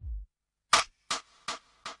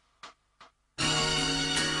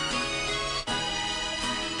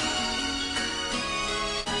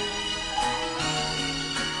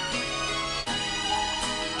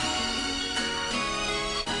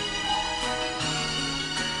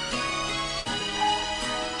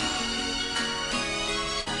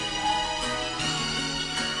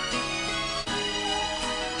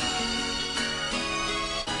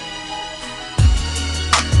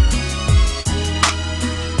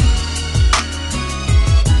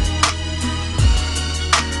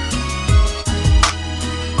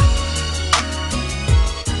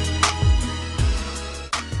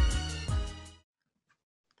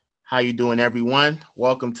How you doing, everyone?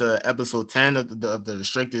 Welcome to episode 10 of the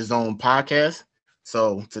Restricted Zone podcast.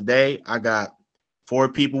 So today I got four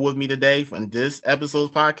people with me today on this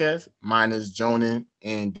episode's podcast. Mine is Jonan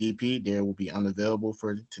and DP. They will be unavailable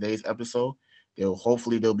for today's episode.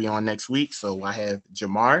 They'll be on next week. So I have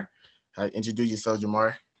Jamar. Introduce yourself,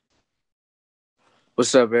 Jamar.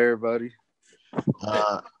 What's up, everybody?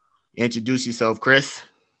 Introduce yourself, Chris.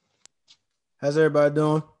 How's everybody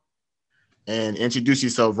doing? And introduce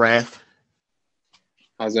yourself, Raph.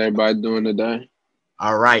 How's everybody doing today?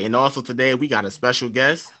 All right. And also today we got a special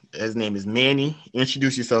guest. His name is Manny.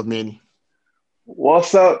 Introduce yourself, Manny.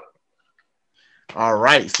 What's up? All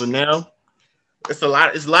right. So now it's a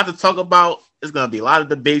lot to talk about. It's gonna be a lot of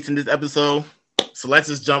debates in this episode. So let's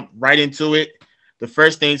just jump right into it. The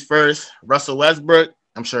first things first, Russell Westbrook.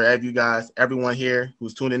 I'm sure everyone here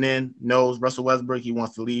who's tuning in knows Russell Westbrook. He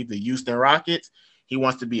wants to leave the Houston Rockets. He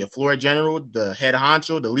wants to be a floor general, the head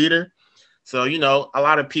honcho, the leader. So, a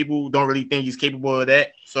lot of people don't really think he's capable of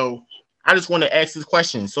that. So I just want to ask this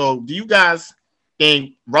question. So do you guys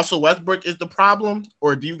think Russell Westbrook is the problem?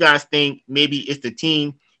 Or do you guys think maybe it's the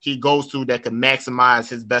team he goes to that can maximize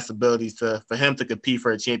his best abilities for him to compete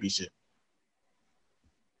for a championship?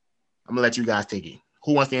 I'm going to let you guys take it.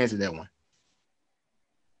 Who wants to answer that one?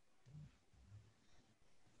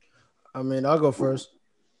 I'll go first.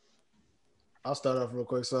 I'll start off real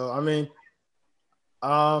quick. So,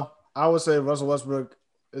 I would say Russell Westbrook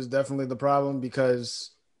is definitely the problem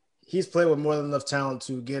because he's played with more than enough talent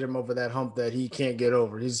to get him over that hump that he can't get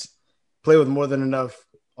over. He's played with more than enough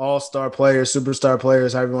all-star players, superstar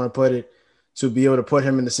players, however you want to put it, to be able to put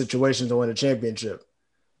him in the situation to win a championship.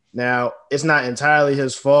 Now, it's not entirely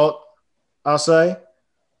his fault, I'll say,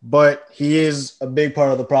 but he is a big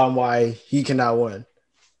part of the problem why he cannot win.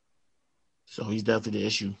 So he's definitely the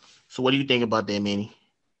issue. So what do you think about that, Manny?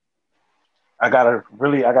 I gotta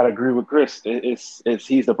agree with Chris. It's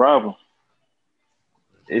he's the problem.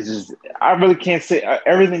 It's just I really can't say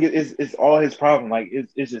everything is all his problem. Like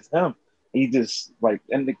it's just him. He just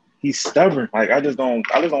he's stubborn. Like I just don't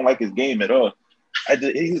like his game at all.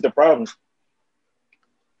 He's the problem.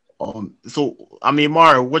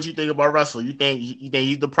 Mara, what do you think about Russell? You think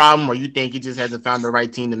he's the problem, or you think he just hasn't found the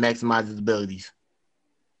right team to maximize his abilities?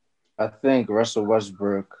 I think Russell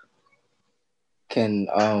Westbrook can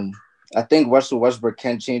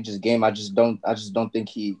change his game. I just don't think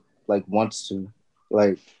he wants to,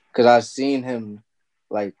 because I've seen him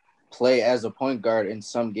play as a point guard in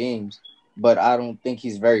some games, but I don't think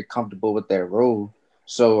he's very comfortable with that role.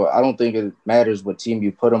 So I don't think it matters what team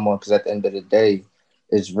you put him on, because at the end of the day,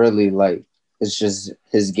 it's really it's just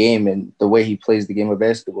his game and the way he plays the game of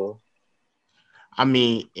basketball. I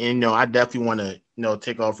definitely want to,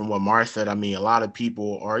 take off from what Mar said. A lot of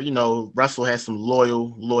people are, Russell has some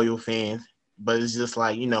loyal fans, but it's just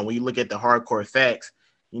when you look at the hardcore facts,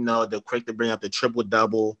 they're quick to bring up the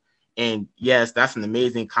triple-double. And yes, that's an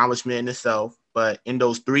amazing accomplishment in itself. But in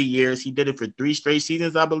those 3 years, he did it for 3 straight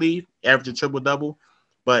seasons, I believe, averaged a triple-double.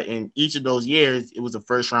 But in each of those years, it was a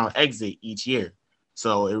first-round exit each year.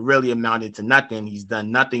 So it really amounted to nothing. He's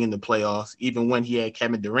done nothing in the playoffs. Even when he had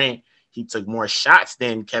Kevin Durant, he took more shots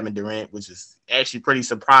than Kevin Durant, which is actually pretty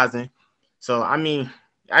surprising. So,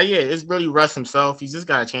 it's really Russ himself. He's just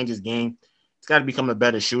got to change his game. He's got to become a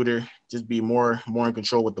better shooter, just be more in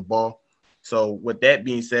control with the ball. So, with that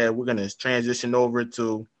being said, we're going to transition over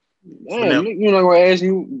to – Damn, you're not going to ask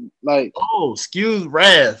you, Oh, excuse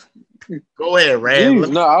Rav. Go ahead, Rav. Geez,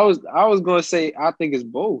 no, I was going to say I think it's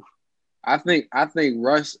both. I think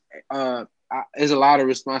Russ there's a lot of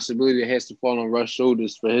responsibility that has to fall on Russ'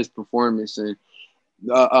 shoulders for his performance, and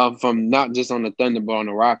from not just on the Thunder but on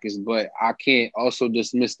the Rockets. But I can't also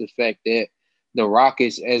dismiss the fact that the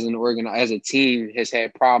Rockets as a team has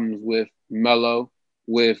had problems with Melo,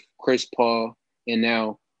 with Chris Paul, and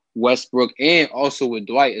now Westbrook, and also with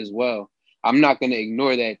Dwight as well. I'm not going to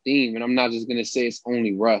ignore that theme, and I'm not just going to say it's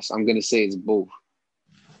only Russ. I'm going to say it's both.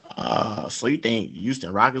 So you think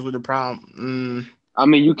Houston Rockets were the problem?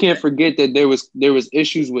 You can't forget that there was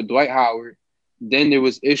issues with Dwight Howard, then there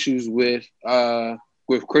was issues with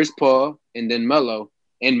Chris Paul, and then Melo.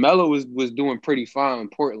 And Melo was doing pretty fine in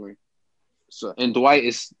Portland. So and Dwight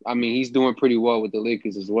he's doing pretty well with the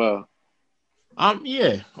Lakers as well.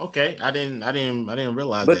 Yeah, okay. I didn't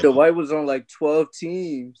realize but that. But Dwight was on 12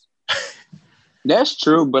 teams. That's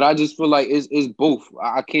true, but I just feel like it's both.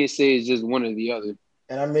 I can't say it's just one or the other.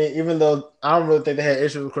 And even though I don't really think they had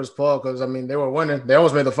issues with Chris Paul, because they were winning. They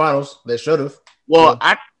almost made the finals. They should have. Well,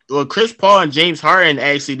 Chris Paul and James Harden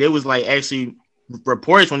there was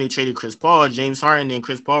reports when they traded Chris Paul. James Harden and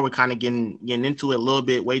Chris Paul were kind of getting into it a little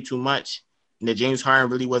bit, way too much. And that James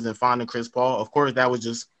Harden really wasn't fond of Chris Paul. Of course, that was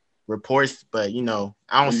just reports, but I don't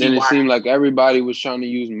And see then it why. seemed like everybody was trying to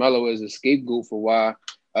use Melo as a scapegoat for why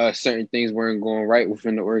certain things weren't going right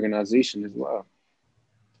within the organization as well.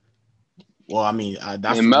 Well, I mean,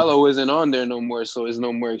 that's And Melo isn't on there no more, so there's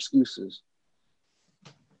no more excuses.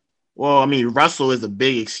 Well, I mean, Russell is a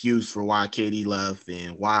big excuse for why KD left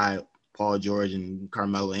and why Paul George and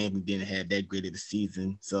Carmelo Anthony didn't have that great of a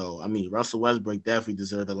season. So, I mean, Russell Westbrook definitely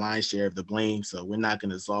deserved the lion's share of the blame. So, we're not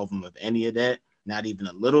going to solve him of any of that, not even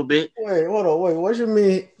a little bit. Wait, hold on. Wait, what do you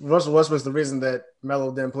mean Russell Westbrook's the reason that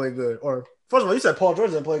Melo didn't play good? Or, first of all, you said Paul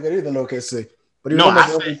George didn't play good either in OKC, but he was No, I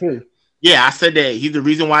almost said, MVP. yeah, I said that he's the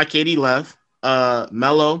reason why KD left.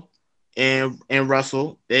 Melo and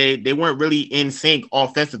Russell, they weren't really in sync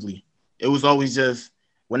offensively. It was always just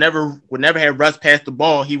whenever had Russ passed the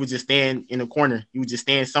ball, he would just stand in the corner. He would just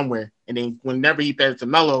stand somewhere. And then whenever he passed to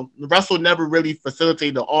Melo, Russell never really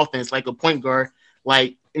facilitated the offense like a point guard,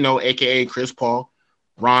 like, AKA Chris Paul,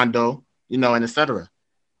 Rondo, and etc.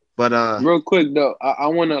 But real quick though, I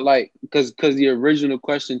wanna because the original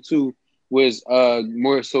question too was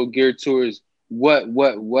more so geared towards what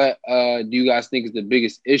do you guys think is the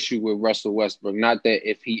biggest issue with Russell Westbrook? Not that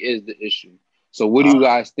if he is the issue. So what do you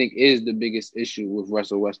guys think is the biggest issue with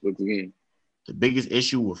Russell Westbrook's game? The biggest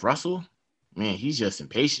issue with Russell, man, he's just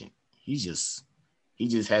impatient. He just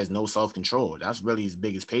has no self-control. That's really his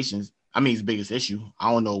biggest his biggest issue.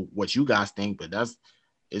 I don't know what you guys think, but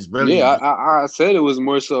it's really. Yeah, I said it was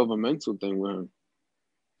more so of a mental thing with him.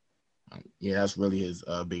 Yeah, that's really his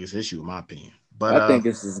biggest issue, in my opinion. But I think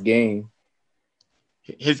it's his game.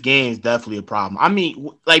 His game is definitely a problem. I mean,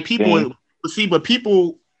 like people would see, but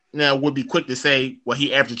people now would be quick to say, well,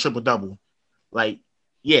 he averaged a triple-double. Like,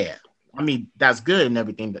 yeah, I mean, that's good and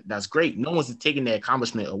everything. That's great. No one's taking that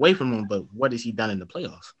accomplishment away from him, but what has he done in the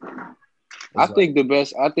playoffs? I think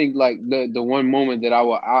the one moment that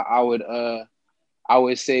I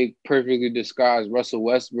would say perfectly describes Russell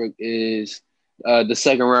Westbrook is the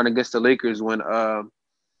second round against the Lakers when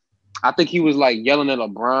I think he was like yelling at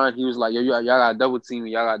LeBron. He was like, "Yo, y'all got double team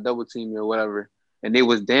me, or whatever." And they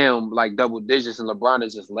was down like double digits, and LeBron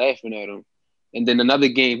is just laughing at him. And then another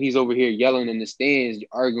game, he's over here yelling in the stands,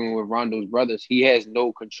 arguing with Rondo's brothers. He has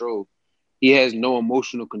no control. He has no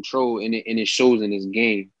emotional control, and it shows in his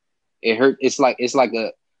game. It hurt. It's like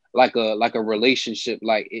a relationship.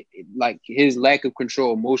 Like like his lack of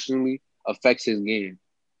control emotionally affects his game.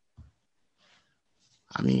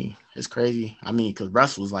 I mean, it's crazy. I mean, because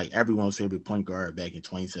Russ was like everyone's favorite point guard back in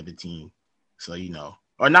 2017. So,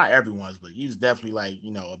 or not everyone's, but he was definitely like,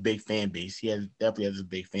 a big fan base. Definitely has a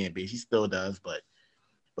big fan base. He still does, but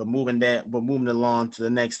moving along to the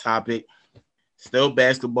next topic, still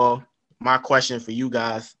basketball. My question for you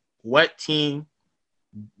guys, what team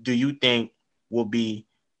do you think will be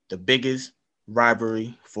the biggest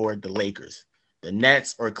rivalry for the Lakers? The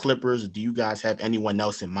Nets or Clippers? Or do you guys have anyone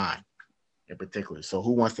else in mind in particular? So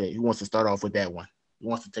who wants to start off with that one? Who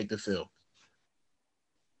wants to take the field?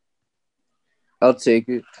 I'll take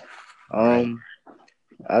it. Right.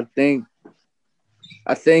 I think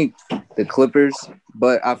the Clippers,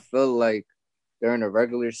 but I feel like during the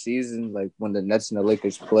regular season, like when the Nets and the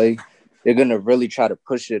Lakers play, they're gonna really try to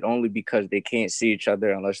push it only because they can't see each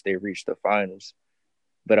other unless they reach the finals.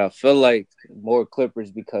 But I feel like more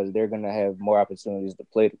Clippers because they're gonna have more opportunities to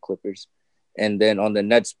play the Clippers. And then on the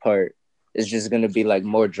Nets part, it's just gonna be like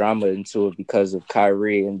more drama into it because of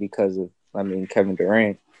Kyrie and because of Kevin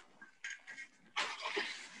Durant.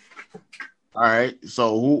 All right.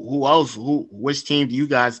 So who else? Which team do you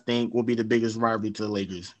guys think will be the biggest rivalry to the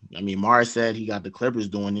Lakers? I mean, Mars said he got the Clippers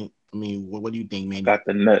doing it. I mean, what do you think, man? Got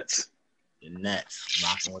the Nets. The Nets.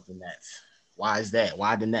 Rocking with the Nets. Why is that?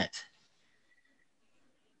 Why the Nets?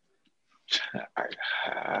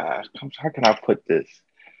 How can I put this?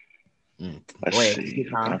 Let's see.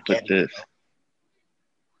 How can I put this?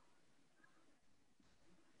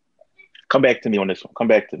 Come back to me on this one. Come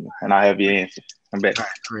back to me, and I have your answer. Come back. All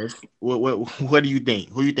right, Chris. What do you think?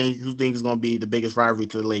 Who think is going to be the biggest rivalry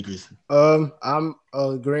to the Lakers? I'm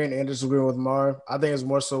agreeing and disagreeing with Mar. I think it's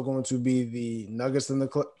more so going to be the Nuggets than the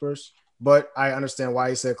Clippers, but I understand why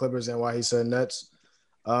he said Clippers and why he said Nets.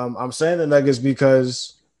 I'm saying the Nuggets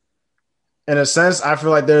because, in a sense, I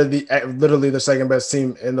feel like they're literally the second best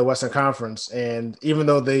team in the Western Conference, and even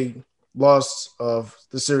though they lost of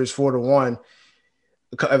the series 4-1.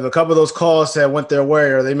 If a couple of those calls had went their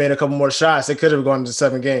way or they made a couple more shots, they could have gone to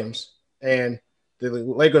 7 games. And the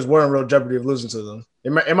Lakers were in real jeopardy of losing to them.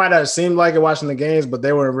 It might not have seemed like it watching the games, but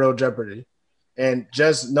they were in real jeopardy. And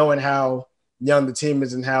just knowing how young the team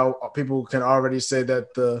is and how people can already say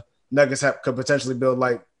that the Nuggets could potentially build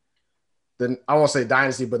like I won't say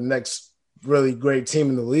dynasty, but the next really great team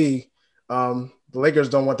in the league. the Lakers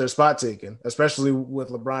don't want their spot taken, especially with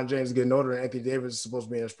LeBron James getting older and Anthony Davis is supposed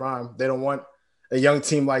to be in his prime. They don't want a young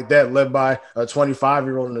team like that led by a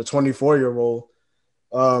 25-year-old and a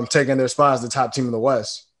 24-year-old taking their spot as the top team in the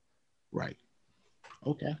West. Right.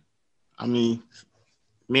 Okay. I mean,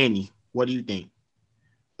 Manny, what do you think?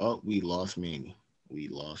 Oh, we lost Manny.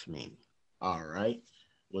 All right.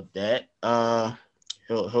 With that,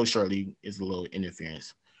 he'll surely is a little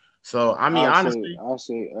interference. So I mean, honestly,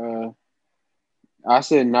 I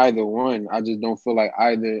said neither one. I just don't feel like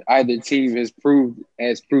either team has proved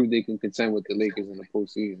they can contend with the Lakers in the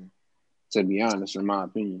postseason. To be honest, in my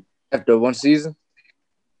opinion, After one season?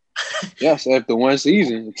 yes, after one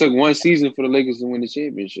season, it took one season for the Lakers to win the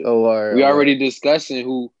championship. Oh, all right, we all already right. discussing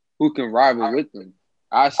who can rival with them.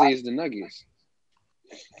 I say it's the Nuggets.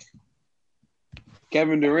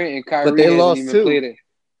 Kevin Durant and Kyrie But they haven't lost even too. played it.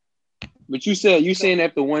 But you saying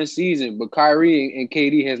after one season, but Kyrie and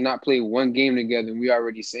KD has not played one game together, and we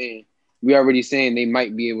already saying they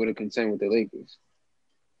might be able to contend with the Lakers.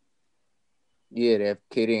 Yeah, they have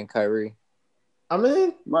KD and Kyrie. I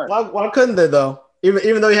mean, Right. why couldn't they though?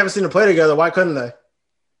 Even though you haven't seen them play together, why couldn't they?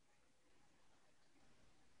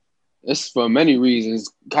 It's for many reasons.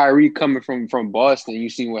 Kyrie coming from Boston, you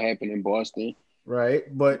seen what happened in Boston. Right,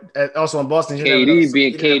 but also in Boston,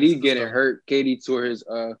 KD getting hurt. KD tore his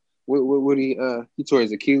he tore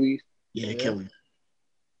his Achilles. yeah, Achilles.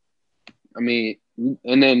 I mean,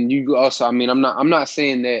 and then you also, I mean, I'm not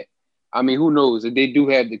saying that. I mean, who knows if they do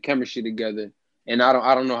have the chemistry together? And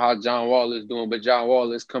I don't know how John Wall is doing, but John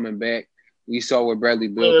Wall is coming back. We saw what Bradley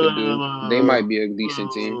Beal could do. They might be a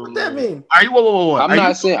decent team. What that mean? Are you? Whoa.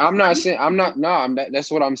 That's what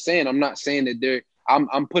I'm saying. I'm not saying that they're.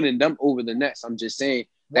 I'm putting them over the Nets. I'm just saying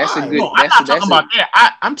that's Why? a good. No, I'm not talking about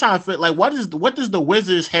that. I'm trying to fit like what does the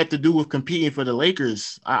Wizards have to do with competing for the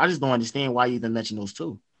Lakers? I just don't understand why you even mention those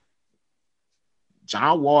two.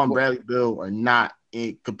 John Wall and Bradley Beal are not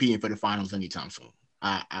competing for the finals anytime soon.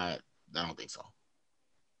 I don't think so.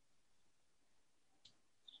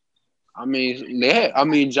 I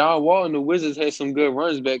mean, John Wall and the Wizards had some good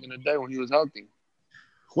runs back in the day when he was healthy.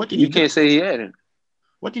 What did You can't say he hadn't.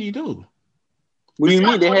 What did he do? What do you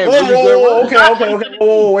mean they had really good runs? Okay.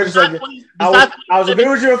 Whoa, wait a second. I was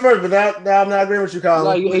agreeing with you at first, but now I'm not agreeing with you, Colin.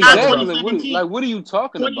 Like exactly. What are you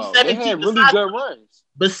talking about? They had really good runs.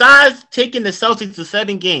 Besides taking the Celtics to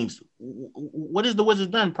 7 games, what has the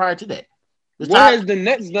Wizards done prior to that? What has the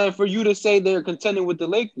Nets done for you to say they're contending with the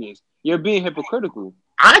Lakers? You're being hypocritical.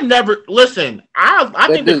 I never listen. I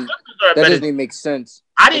think the Celtics are That better. doesn't even make sense.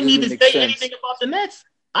 I didn't even say anything about the Nets.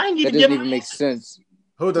 I didn't even That give doesn't even make sense.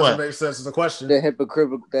 Who doesn't make sense is the question. That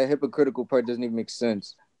hypocritical part doesn't even make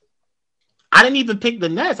sense. I didn't even pick the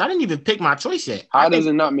Nets. I didn't even pick my choice yet. How does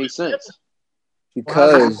it not make sense?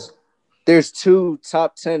 Because there's 2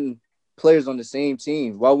 top 10 players on the same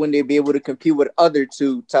team. Why wouldn't they be able to compete with other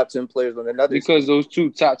 2 top 10 players on another team? Because those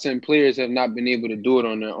 2 top 10 players have not been able to do it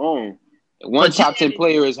on their own. One top 10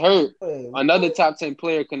 player is hurt. Another top 10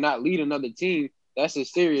 player cannot lead another team. That's a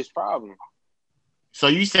serious problem. So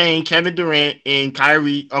you saying Kevin Durant and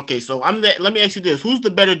Kyrie? Okay, so let me ask you this: who's the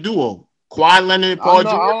better duo? Kawhi Leonard, Paul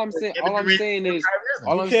George. All I'm saying is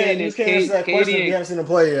KD. You haven't seen them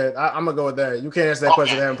play yet. I'm gonna go with that. You can't answer that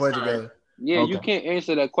question. They haven't played together. Yeah, you can't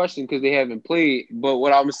answer that question because they haven't played. But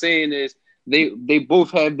what I'm saying is they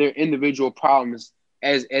both have their individual problems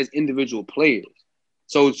as individual players.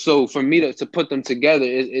 So for me to put them together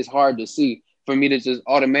is hard to see. For me to just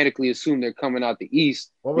automatically assume they're coming out the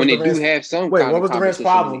East when they do have some kind of competition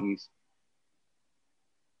in the East.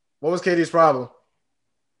 What was KD's problem?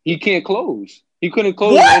 He can't close. He couldn't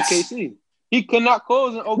close in OKC. He could not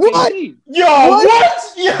close in OKC. What?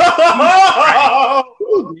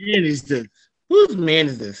 Whose man is this? Whose man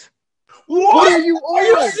is this? What are you on? Are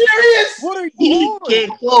you serious? What are you He on?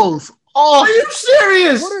 can't close. Oh, Are you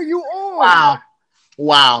serious? What are you on?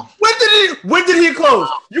 Wow. When did he close?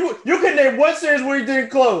 You can name one series where he didn't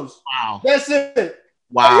close. Wow. That's it.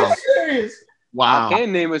 Wow. Are you serious? Wow. I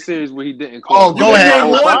can name a series where he didn't close. Oh, go ahead.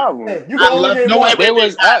 You can only name one. They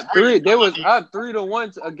was up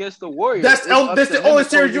 3-1 against the Warriors. That's the only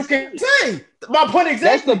series you can say. My point exactly.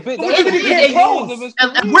 That's the bit.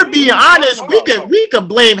 If we're being honest, we could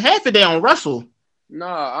blame half of that on Russell. No,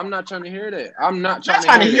 I'm not trying to hear that. I'm not You're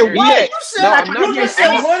trying to hear what? You just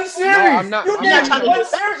said one series. I'm not trying to one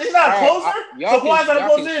series. It's not closer. So why is that a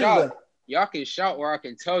close series? Y'all can shout or I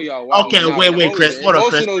can tell y'all. Okay, wait, Chris. Hold on,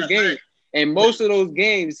 Chris. Most of those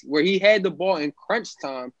games where he had the ball in crunch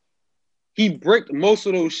time, he bricked most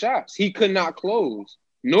of those shots. He could not close,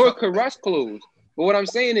 nor could Russ close. But what I'm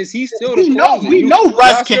saying is he's still the closer. We know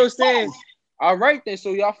Russ can close. All right then.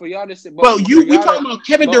 So y'all to say, Well, we talking about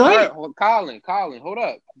Kevin Durant. Colin, hold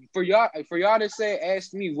up. For y'all to say,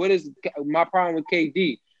 ask me what is my problem with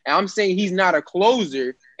KD, and I'm saying he's not a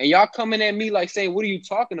closer, and y'all coming at me like saying, what are you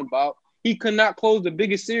talking about? He could not close the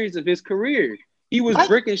biggest series of his career. He was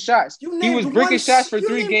breaking shots. He was breaking shots for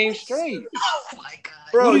 3 games straight. Oh my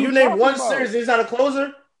god, bro! You named one series, and he's not a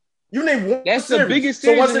closer. You named one. That's series. The biggest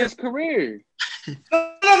series in his career. No.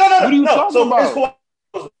 What are you talking about?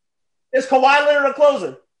 Is Kawhi Leonard a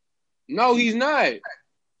closer? No, he's not.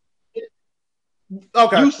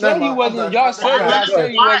 Okay. You said he wasn't. Y'all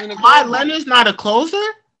said he wasn't a closer. Kawhi Leonard's not a closer?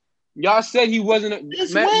 Y'all said he wasn't.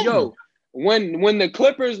 When the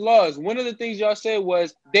Clippers lost, one of the things y'all said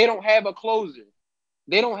was they don't have a closer.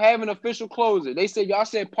 They don't have an official closer. Y'all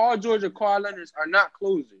said Paul George or Kawhi Leonard are not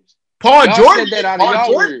closers. Paul George said that out of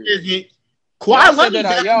y'all words. Kawhi Leonard said that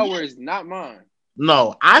out of y'all words, not mine.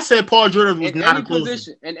 No, I said Paul George was not a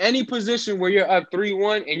closer. In any position where you're up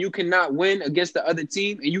 3-1 and you cannot win against the other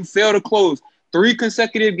team and you fail to close 3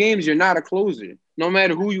 consecutive games, you're not a closer, no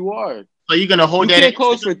matter who you are. So you're gonna hold that? You can't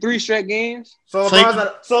close for 3 straight games. So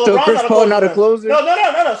LeBron's not a closer. No.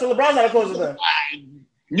 So LeBron's not a closer then.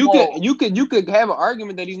 You could have an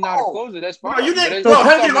argument that he's not a closer. That's fine. No, you didn't.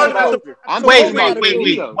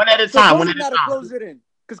 Wait. One at a time. One at a time. closer then.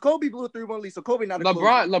 Because Kobe blew a 3-1 lead, so Kobe not a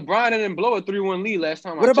LeBron. LeBron didn't blow a 3-1 lead last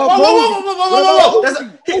time. What about Kobe? Whoa.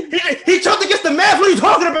 He choked against the Mavs. What are you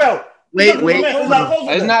talking about? Wait.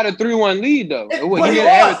 It's not a 3-1 lead though. He didn't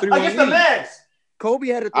have a 3-1 against the Mavs. Kobe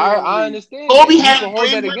had a 3-1 I understand. Kobe had to hold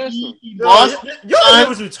that against him.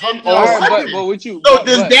 But what you? So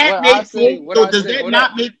does that make? Does that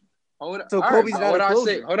not make? So Kobe's not a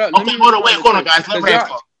closer. Hold up. Okay, hold on, guys. Let me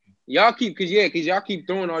talk. Y'all keep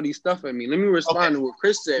throwing all these stuff at me. Let me respond to what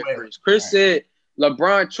Chris said first. Chris said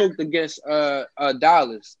LeBron choked against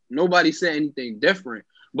Dallas. Nobody said anything different.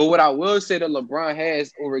 But what I will say that LeBron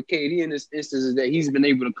has over KD in this instance is that he's been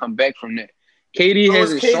able to come back from that. KD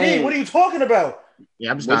hasn't shown. What are you talking about?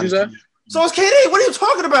 Yeah, I'm just what you say? So it's KD. What are you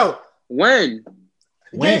talking about? When?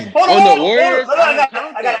 Hold on. The Warriors?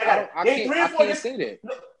 I got it. I can't say that.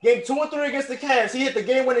 Game 2 and 3 against the Cavs. He hit the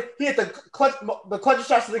game winning. He hit the clutch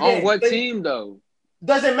shots of the game. On what team though?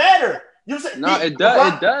 Doesn't matter. You said it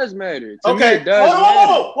does. It does matter. To me, it does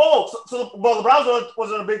matter. Whoa. So LeBron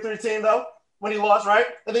was on a Big 3 team though when he lost, right?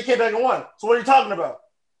 And they came back and won. So what are you talking about?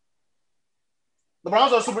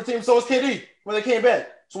 LeBron's on a super team. So was KD when they came back.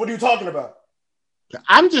 So what are you talking about?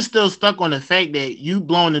 I'm just still stuck on the fact that you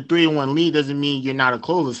blowing the 3-1 lead doesn't mean you're not a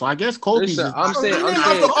closer. So I guess Kobe's.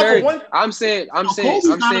 I'm saying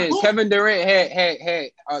Kevin Durant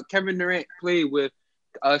had Kevin Durant played with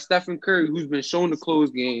Stephen Curry, who's been shown to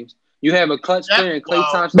close games. You have a clutch player in Klay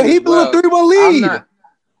Thompson, but he blew a 3-1 lead.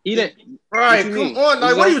 He didn't. Right, come on.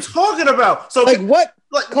 Like, what are you talking about? So what?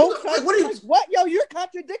 What are you? What? Yo, you're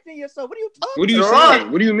contradicting yourself. What are you talking? What are you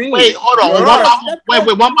saying? What do you mean? Wait, hold on.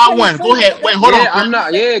 Wait, one by one. Go ahead. Wait, hold on. I'm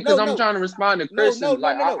not. Yeah, because I'm trying to respond to Chris. No. You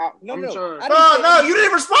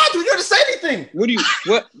didn't respond to it. You didn't say anything.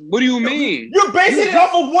 What do you mean? You're basing it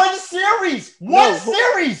off of one series.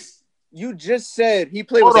 Series. You just said he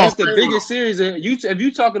played with. That's the biggest series. If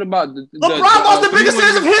you talking about the LeBron lost the biggest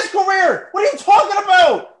series of his career. What are you talking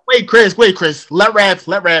about? Wait, Chris. Let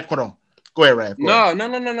Raph. Hold on. Go ahead, Raph. No.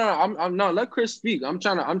 I'm not. Let Chris speak. I'm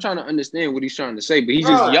trying to understand what he's trying to say, but he's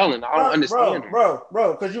just yelling. I don't understand. Bro.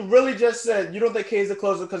 Because you really just said you don't think K's a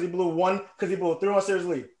closer because he blew a 3-1 series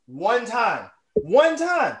lead one time.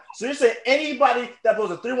 So you're saying anybody that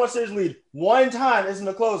blows a 3-1 series lead one time isn't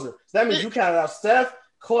a closer. So that means you counted out Steph,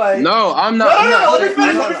 Clay. No, I'm not. No. Let me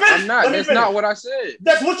finish. I'm not. That's not what I said.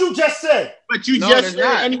 That's what you just said. But you just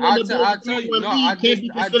said anyone that blows a 3-1 lead can't be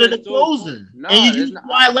considered a closer. And you use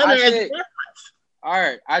Kawhi Leonard as a reference. All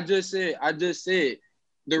right, I just said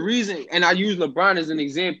the reason, and I use LeBron as an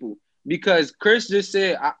example because Chris just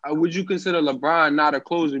said, would you consider LeBron not a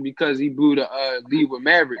closer because he blew the lead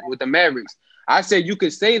with the Mavericks? I said you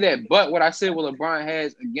could say that, but what I said what LeBron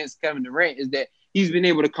has against Kevin Durant is that he's been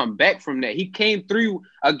able to come back from that. He came through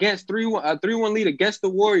against 3-1 lead against the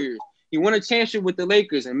Warriors. He won a championship with the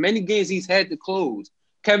Lakers, and many games he's had to close.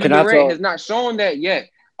 Kevin Durant has not shown that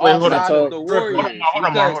yet. Outside of the Warriors.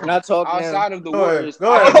 Outside of the Warriors.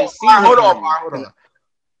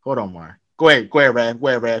 Hold on, Mar. Go ahead,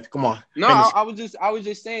 Raph. Come on. No, I was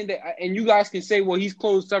just saying that, and you guys can say, well, he's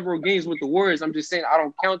closed several games with the Warriors. I'm just saying I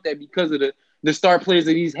don't count that because of the star players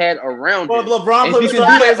that he's had around him. Well, LeBron played with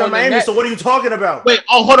star players in Miami, so what are you talking about?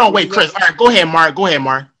 Hold on, Chris. All right, go ahead,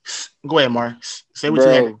 Mar. Say what you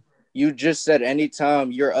had. You just said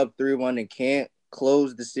anytime you're up 3-1 and can't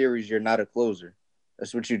close the series, you're not a closer.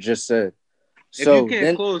 That's what you just said. If you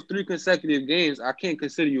can't close 3 consecutive games, I can't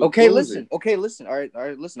consider you a closer. Okay, listen. All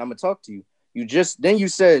right, listen. I'm gonna talk to you. You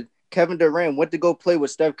said Kevin Durant went to go play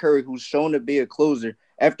with Steph Curry, who's shown to be a closer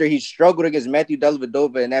after he struggled against Matthew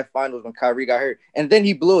Dellavedova in that finals when Kyrie got hurt, and then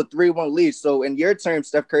he blew a 3-1 lead. So in your terms,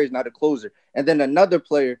 Steph Curry's not a closer. And then another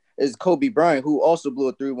player is Kobe Bryant, who also blew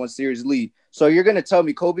a 3-1 series lead. So you're gonna tell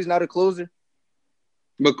me Kobe's not a closer?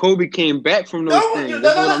 But Kobe came back from those things.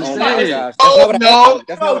 That's what I'm saying. Oh, no.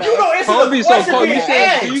 Kobe, so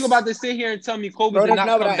you about to sit here and tell me Kobe did not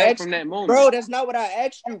come back from that moment? Bro, that's not what I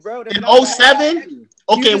asked you, bro. In 07?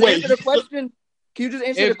 Okay, wait. Can you just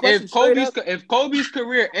answer the question? If Kobe's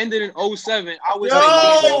career ended in 07, I would say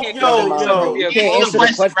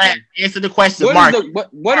answer the question, Mark.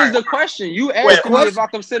 What is the question? You asked me if I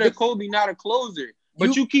consider Kobe not a closer,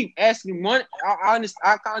 but you keep asking one. I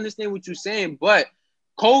understand what you're saying, but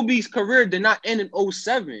Kobe's career did not end in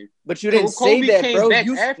 07. But you didn't say that, came bro. Back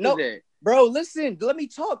after that. Bro, listen, let me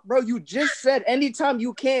talk, bro. You just said anytime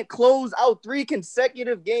you can't close out 3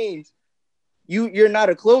 consecutive games, you're not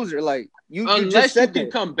a closer. Like unless you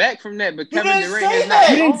can come back from that, but Kevin Durant has not.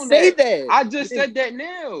 You didn't say that. I just said that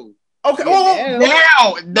now. Okay,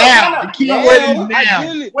 now. The key word is now.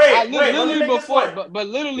 But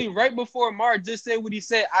literally right before Mark just said what he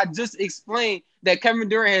said, I just explained that Kevin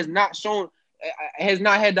Durant has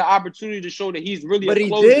not had the opportunity to show that he's really a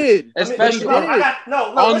closer. He did. Especially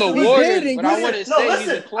on the Warriors. But I want to say he's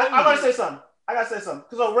a closer. I gotta say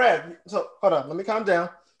something. So Rev, hold on, let me calm down.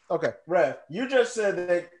 Okay, Rev, you just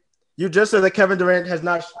said that Kevin Durant has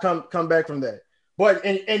not come back from that. But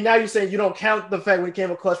and now you're saying you don't count the fact when he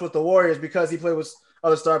came a clutch with the Warriors because he played with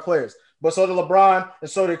other star players. But so did LeBron and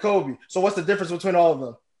so did Kobe. So what's the difference between all of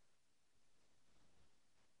them?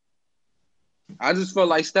 I just feel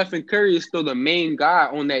like Stephen Curry is still the main guy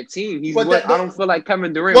on that team. I don't feel like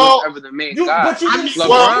Kevin Durant was ever the main guy. But you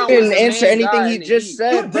didn't answer anything he just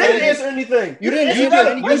said. You didn't answer anything. You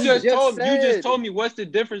didn't You just told me what's the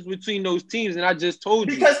difference between those teams, and I just told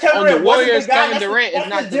you. Because Kevin Durant, Warriors, Kevin Durant is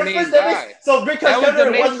not the main guy. So because Kevin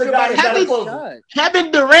Durant wasn't the guy,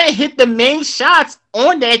 Kevin Durant hit the main shots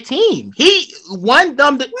on that team. He won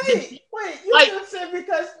them. Wait,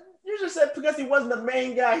 you just said because he wasn't the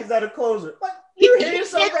main guy, he's not a closer. Like, he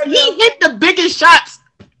hit the biggest shots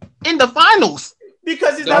in the finals.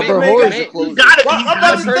 Because he's not the main guy. I'm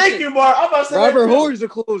about to thank you, Mark. Robert Horry's a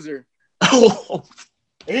closer. He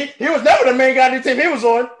was never the main guy on the team he was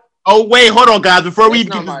on. Oh, wait, hold on, guys. Before we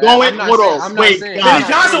get going, hold on. Wait, Dennis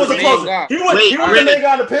Johnson was a closer. He was the main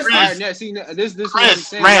guy on the Pistons. This is what I'm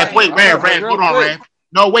saying. Rand, hold on, Rand.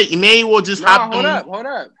 No, wait, Emmanuel just hopped on. Hold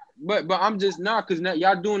up. But I'm just not, because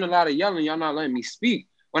y'all doing a lot of yelling. Y'all not letting me speak.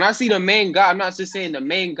 When I see the main guy, I'm not just saying the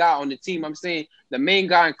main guy on the team. I'm saying the main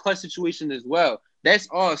guy in clutch situations as well. That's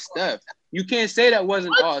all Steph. You can't say that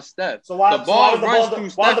wasn't all Steph. So why the ball runs through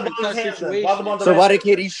Steph in clutch situations. So why did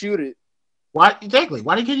KD shoot it? Why exactly?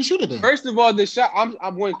 Why did KD shoot it then? First of all, the shot.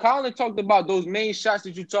 When Colin talked about those main shots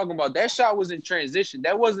that you're talking about, that shot was in transition.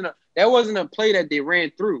 That wasn't a play that they ran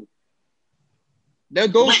through.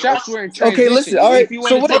 Those shots were in transition. Okay, listen. All right.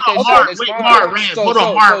 So what? Hold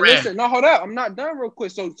on, Mark. Listen, no, hold up. I'm not done real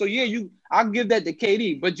quick. So yeah, I'll give that to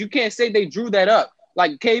KD, but you can't say they drew that up.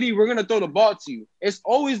 Like KD, we're gonna throw the ball to you. It's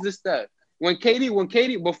always the Steph. Before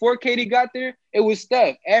KD got there, it was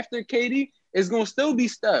Steph. After KD, it's gonna still be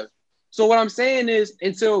Steph. So what I'm saying is,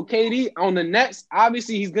 until KD on the Nets,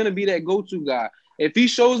 obviously he's gonna be that go-to guy. If he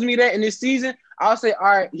shows me that in this season, I'll say, all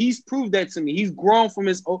right, he's proved that to me. He's grown from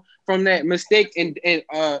that mistake and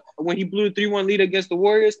when he blew a 3-1 lead against the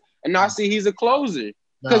Warriors, and now I see he's a closer.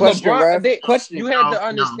 Because you had to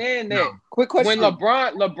understand that. Quick question. When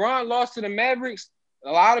LeBron lost to the Mavericks,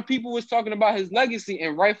 a lot of people was talking about his legacy,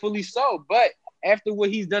 and rightfully so. But after what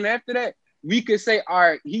he's done after that, we could say, all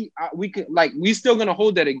right, we still gonna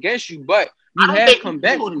hold that against you, but you had to come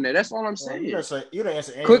back from that. That's all I'm saying. You didn't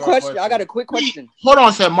answer any quick question. I got a quick question. Hold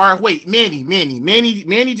on, sir, Mark. Wait,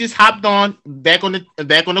 Manny just hopped on back on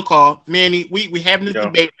the call. Manny, we having this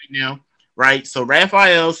debate right now, right? So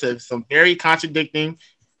Raphael said some very contradicting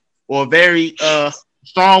or very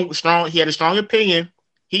strong. He had a strong opinion.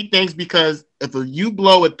 He thinks because if you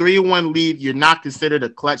blow a 3-1 lead, you're not considered a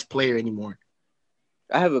clutch player anymore.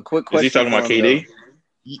 I have a quick question. Is he talking about KD?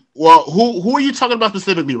 Well, who are you talking about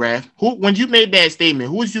specifically, Raph? Who, when you made that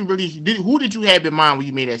statement, who did you have in mind when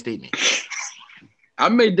you made that statement? I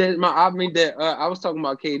was talking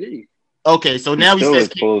about KD. Okay, so now he says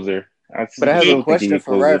closer. But I have a question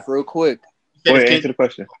for Raph real quick. Go ahead, answer the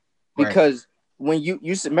question. Because when you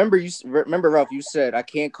remember Ralph, you said I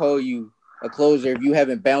can't call you a closer if you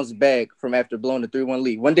haven't bounced back from after blowing the 3-1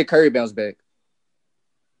 lead. When did Curry bounce back?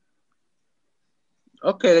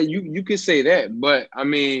 Okay, you can say that, but I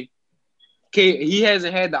mean, he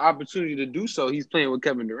hasn't had the opportunity to do so. He's playing with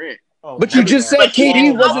Kevin Durant. Oh But you my just God. said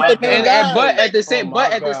KD wasn't the main guy. But at the Oh same, my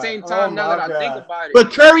time, now that God. I think about it,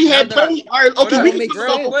 But Curry now had that I, plenty. All right, hold okay, up, we can make talk real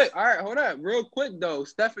about sense. quick. All right, hold up, real quick though.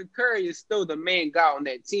 Stephen Curry is still the main guy on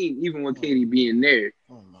that team, even with KD being there.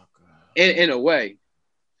 Oh my God. In a way,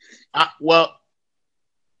 well.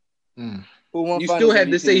 Who won you Finals still have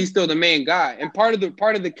to say MVP? he's still the main guy. And part of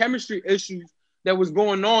the chemistry issues that was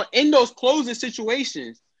going on in those closing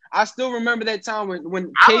situations. I still remember that time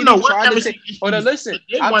when I don't know KD what tried to chemistry take. issues, Hold on, listen. but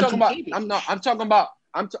they I'm won talking two about.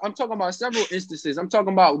 championships. I'm talking about several instances. I'm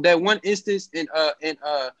talking about that one instance in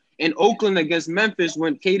Oakland against Memphis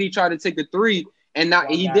when KD tried to take a three and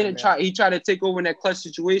he didn't try. He tried to take over in that clutch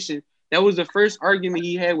situation. That was the first argument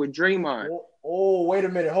he had with Draymond. Oh, wait a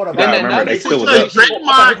minute. Hold up. You gotta Then remember, another they still was situation.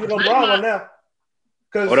 up. I thought he was on LeBron now.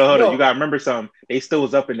 Hold on. You gotta remember something. They still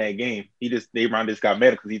was up in that game. Draymond just got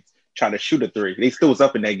mad because he tried to shoot a three. They still was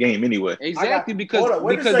up in that game anyway. Exactly, because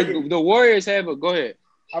second. the Warriors have a. Go ahead.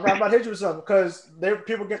 I'm about to hit you with something because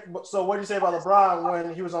people get. So what did you say about LeBron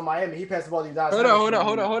when he was on Miami? He passed the ball to Udonis. Hold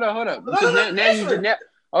up. Because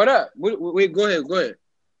hold up. Wait, go ahead.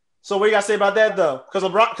 So what you gotta say about that though? Because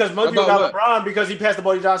most people got what? LeBron because he passed the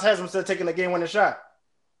ball to Udonis Haslem instead of taking the game-winning shot.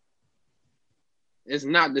 It's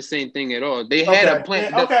not the same thing at all. They had a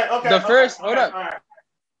plan. The first, hold up. Right.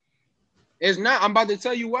 It's not. I'm about to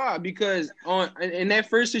tell you why. Because in that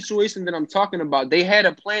first situation that I'm talking about, they had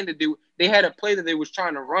a plan to do. They had a play that they was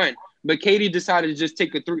trying to run, but KD decided to just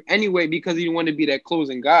take a three anyway because he didn't want to be that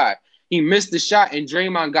closing guy. He missed the shot and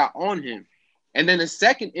Draymond got on him. And then the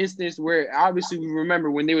second instance where obviously we remember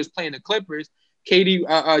when they was playing the Clippers,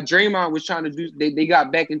 Draymond was trying to do. They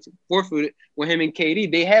got back into forfeited with him and KD.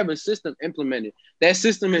 They have a system implemented. That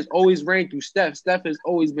system has always ran through Steph. Steph has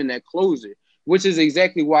always been that closer, which is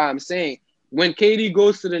exactly why I'm saying when KD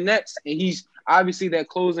goes to the Nets and he's obviously that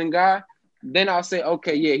closing guy, then I'll say,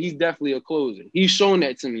 okay, yeah, he's definitely a closer. He's shown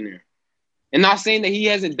that to me now. And not saying that he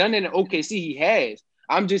hasn't done it in OKC. He has.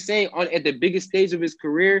 I'm just saying at the biggest stage of his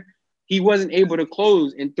career, he wasn't able to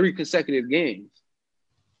close in 3 consecutive games.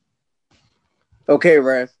 Okay,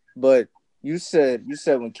 Raf, but you said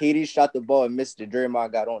when KD shot the ball and missed it,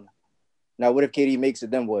 Draymond got on him. Now, what if KD makes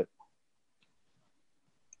it? Then what?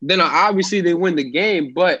 Then obviously they win the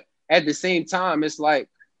game, but at the same time, it's like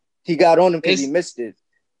he got on him because he missed it.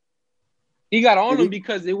 He got on him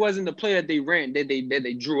because it wasn't the play that they ran that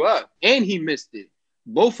they drew up, and he missed it.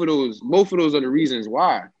 Both of those are the reasons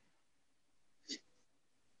why.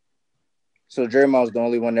 So Draymond was the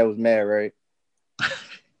only one that was mad, right?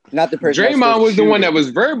 Not the person. Draymond was the one that was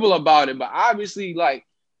verbal about it, but obviously, like,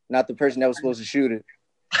 not the person that was supposed to shoot it.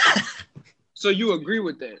 So you agree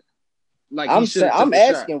with that? Like, I'm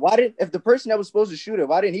asking, if the person that was supposed to shoot it,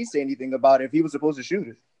 why didn't he say anything about it if he was supposed to shoot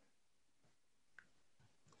it?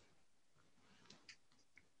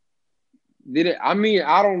 Did it? I mean,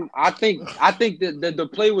 I think that the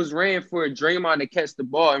play was ran for Draymond to catch the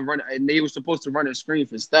ball and run, and they were supposed to run a screen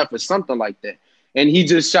for Steph or something like that. And he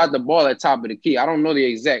just shot the ball at top of the key. I don't know the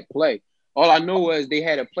exact play. All I know was they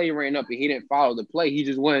had a play ran up and he didn't follow the play. He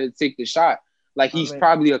just wanted to take the shot like he's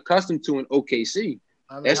probably accustomed to in OKC.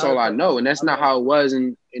 That's all I know, and that's not how it was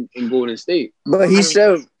in Golden State. But he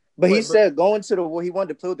said going to he wanted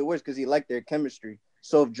to play with the Warriors because he liked their chemistry.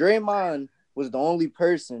 So if Draymond was the only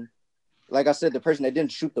person, like I said, the person that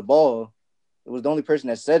didn't shoot the ball, it was the only person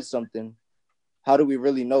that said something, how do we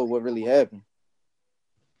really know what really happened?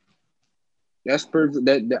 That's perfect.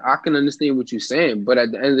 That I can understand what you're saying, but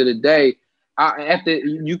at the end of the day,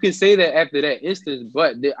 you can say that after that instance,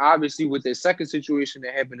 but obviously with the second situation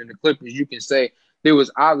that happened in the Clippers, you can say there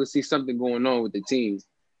was obviously something going on with the team.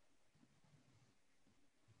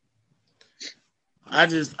 All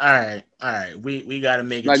right. We got to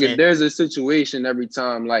make it. Like if there's a situation every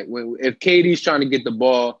time, like if KD's trying to get the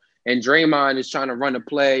ball and Draymond is trying to run a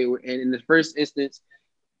play, and in the first instance,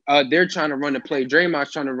 they're trying to run the play.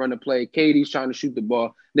 Draymond's trying to run the play. KD's trying to shoot the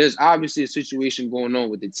ball. There's obviously a situation going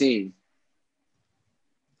on with the team.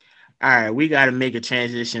 All right, we got to make a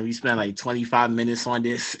transition. We spent like 25 minutes on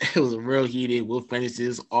this. It was real heated. We'll finish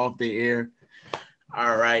this off the air.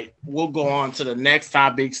 All right, we'll go on to the next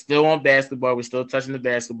topic. Still on basketball. We're still touching the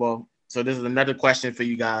basketball. So this is another question for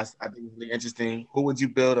you guys. I think it's really interesting. Who would you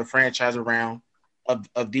build a franchise around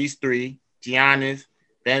of these three? Giannis,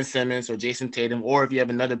 Ben Simmons, or Jason Tatum? Or if you have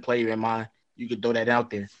another player in mind, you could throw that out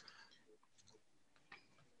there.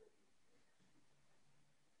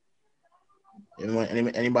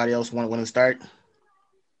 Anybody else want to start?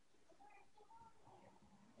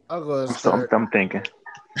 I'll go ahead and start. I'm thinking.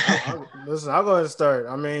 Listen, I'll go ahead and start.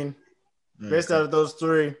 I mean, Based out of those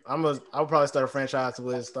three, I'll probably start a franchise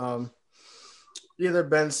list. Either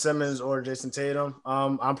Ben Simmons or Jason Tatum.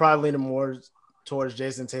 I'm probably leaning more towards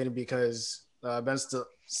Jason Tatum because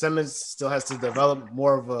Simmons still has to develop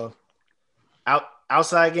more of a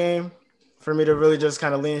outside game for me to really just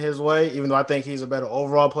kind of lean his way, even though I think he's a better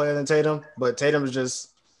overall player than Tatum. But Tatum is just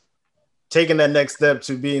taking that next step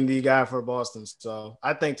to being the guy for Boston. So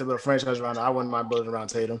I think to build a franchise around it, I wouldn't mind building around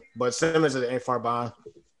Tatum. But Simmons ain't far behind.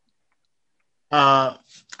 I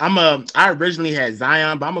originally had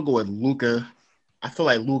Zion, but I'm gonna go with Luka. I feel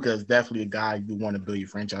like Luka is definitely a guy you want to build your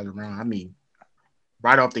franchise around. I mean,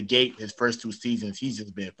 right off the gate, his first 2 seasons, he's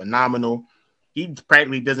just been phenomenal. He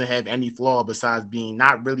practically doesn't have any flaw besides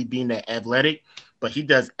not really being that athletic, but he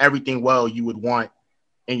does everything well you would want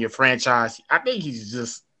in your franchise. I think he's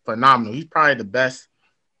just phenomenal. He's probably the best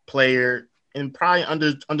player and probably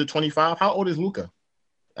under 25. How old is Luka?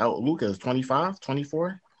 Luka is 25,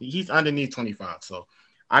 24. He's underneath 25. So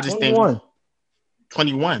I just 21. think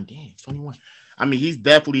 21. Damn, 21. I mean, he's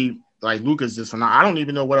definitely like Luka's just phenomenal. I don't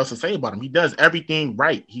even know what else to say about him. He does everything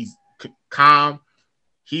right. He's calm.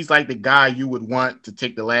 He's like the guy you would want to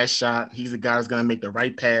take the last shot. He's the guy who's going to make the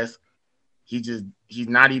right pass. He's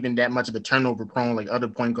not even that much of a turnover prone like other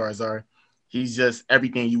point guards are. He's just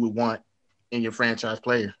everything you would want in your franchise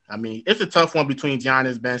player. I mean, it's a tough one between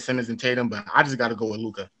Giannis, Ben Simmons, and Tatum, but I just got to go with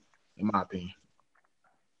Luka, in my opinion.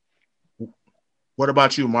 What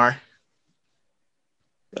about you, Mar?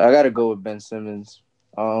 I got to go with Ben Simmons.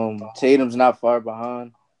 Tatum's not far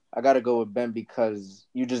behind. I got to go with Ben because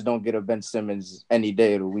you just don't get a Ben Simmons any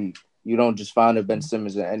day of the week. You don't just find a Ben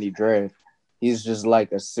Simmons in any draft. He's just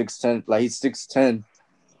like a 6'10", like he's 6'10",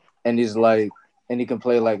 and and he can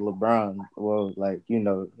play like LeBron. Well, like, you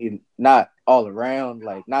know, he not all around,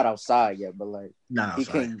 like not outside yet, but like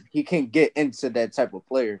he can get into that type of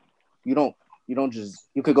player. You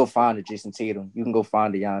could go find a Jason Tatum. You can go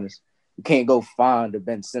find a Giannis. You can't go find a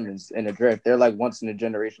Ben Simmons in a draft. They're like once in a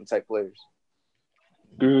generation type players.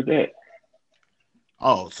 Agree with that.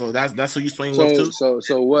 Oh, so that's who you swing with too?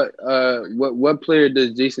 So what player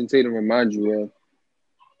does Jason Tatum remind you of?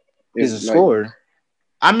 He's a scorer.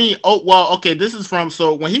 I mean, okay. This is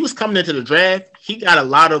so when he was coming into the draft, he got a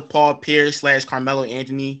lot of Paul Pierce / Carmelo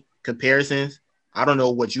Anthony comparisons. I don't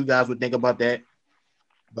know what you guys would think about that,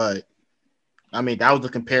 but I mean, that was the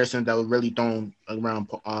comparison that was really thrown around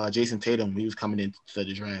Jason Tatum when he was coming into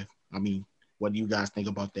the draft. I mean, what do you guys think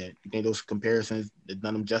about that? You think those comparisons have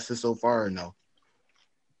done him justice so far or no?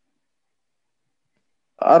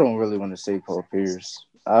 I don't really want to say Paul Pierce.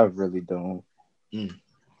 I really don't.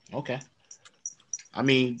 Okay. I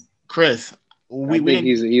mean, Chris, I think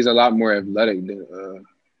he's a lot more athletic than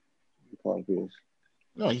Paul Pierce.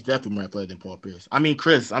 No, he's definitely more athletic than Paul Pierce. I mean,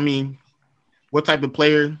 Chris, what type of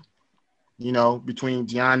player, between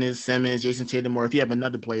Giannis, Simmons, Jason Tatum, or if you have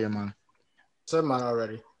another player in mind? Said mine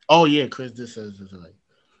already. Oh, yeah, Chris, this is right.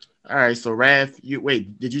 All right, so Raph,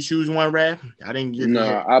 did you choose one, Raph? I didn't get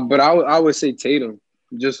but I would say Tatum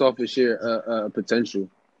just off his sheer potential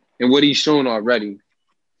and what he's shown already.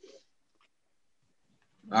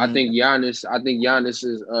 I think Giannis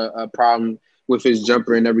is a problem with his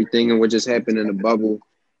jumper and everything and what just happened in the bubble.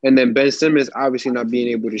 And then Ben Simmons obviously not being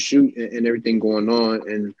able to shoot and everything going on.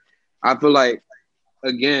 And I feel like,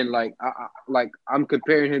 again, I'm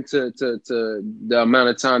comparing him to the amount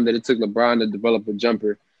of time that it took LeBron to develop a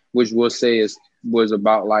jumper, which we'll say was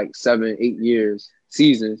about like 7-8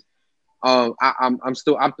 seasons. I'm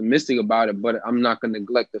still optimistic about it, but I'm not going to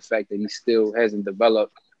neglect the fact that he still hasn't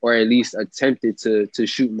developed or at least attempted to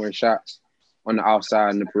shoot more shots on the outside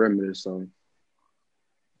and the perimeter. So,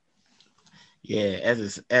 yeah,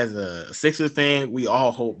 as a Sixers fan, we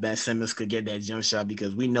all hope Ben Simmons could get that jump shot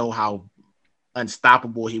because we know how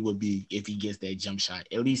unstoppable he would be if he gets that jump shot.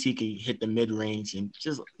 At least he can hit the mid range and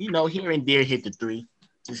just here and there hit the three.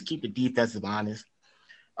 Just keep the defensive honest.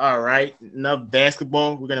 All right, enough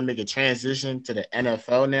basketball. We're gonna make a transition to the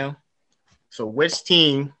NFL now. So, which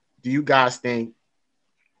team do you guys think?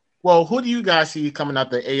 Well, who do you guys see coming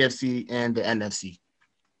out the AFC and the NFC?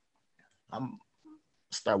 I'm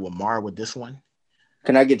start with Mar with this one.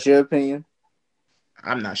 Can I get your opinion?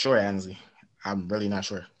 I'm not sure, honestly. I'm really not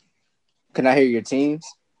sure. Can I hear your teams?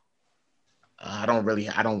 I'm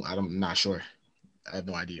not sure. I have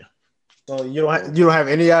no idea. So you don't have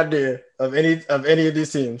any idea of any of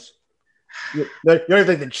these teams. You don't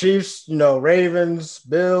think the Chiefs, Ravens,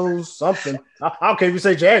 Bills, something. How can you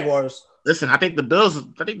say Jaguars? Listen, I think the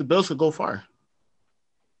Bills could go far.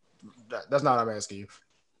 That's not what I'm asking you.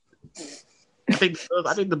 I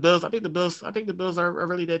think the Bills are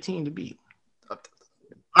really that team to beat.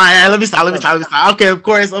 All right, let me stop. Okay, of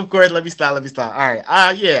course. Let me stop. All right.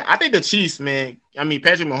 Yeah, I think the Chiefs, man. I mean,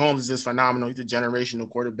 Patrick Mahomes is just phenomenal. He's a generational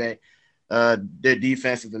quarterback. Their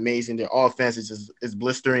defense is amazing. Their offense is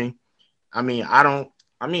blistering.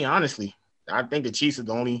 Honestly, I think the Chiefs are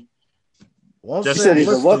the only. You said he's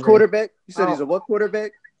a what quarterback? You said he's a what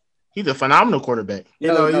quarterback? He's a phenomenal quarterback.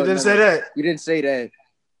 No, you didn't say that. You didn't say that.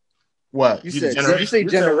 What? Did you say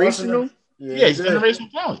generational? Yeah, he's generational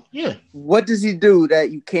talent. Yeah. What does he do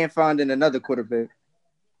that you can't find in another quarterback?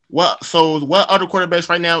 So what other quarterbacks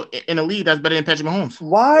right now in the league that's better than Patrick Mahomes?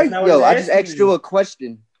 Why? Yo, I just asked you a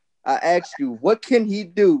question. I asked you, what can he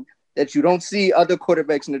do that you don't see other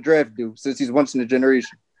quarterbacks in the draft do since he's once in a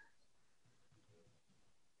generation?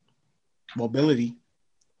 Mobility.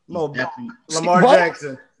 Lamar Jackson.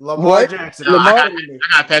 Jackson. I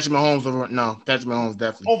got Patrick Mahomes over. No, Patrick Mahomes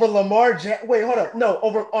definitely over Lamar Jackson. Wait, hold up. No,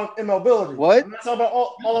 over on immobility. What? I'm not talking about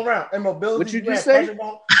all around immobility. What you just say?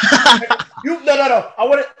 No. I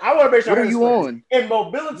want to make sure. What are you on?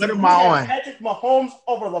 Immobility. What am I on? Patrick Mahomes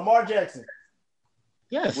over Lamar Jackson.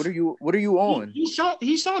 Yes. What are you on? He's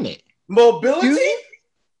shown it. Mobility.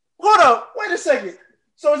 Hold up. Wait a second.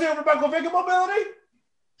 So is he over Michael Vick in mobility?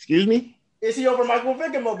 Excuse me. Is he over Michael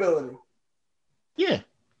Vick in mobility? Yeah.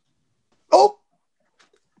 Oh.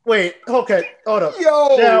 Wait. Okay. Hold up.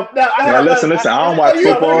 Yo. Now listen. I don't watch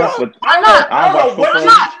football. But Why not?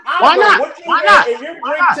 Why not? If you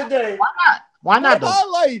bring today. Why not? Though?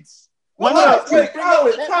 Highlights. Hold up. Wait.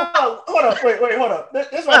 Hold up.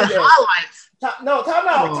 This one. Highlights. Time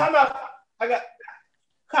out. I got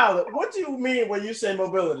Colin. What do you mean when you say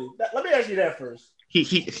mobility? Let me ask you that first.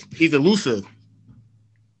 He's elusive.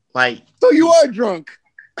 Like. So you are drunk.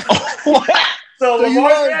 So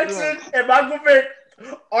Lamar Jackson and Michael Vick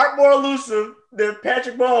aren't more elusive than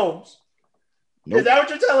Patrick Mahomes. Nope. Is that what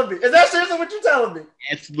you're telling me? Is that seriously what you're telling me?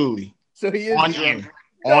 Absolutely. So he is on air.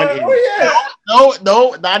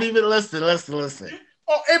 No, not even listen.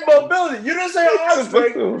 Oh, immobility. You didn't say arm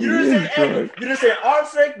strength. You didn't say arm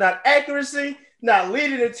strength, not accuracy, not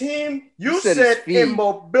leading the team. You said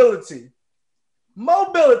immobility.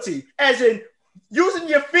 Mobility, as in using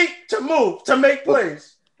your feet to move, to make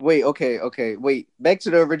plays. Wait, okay. Wait, back to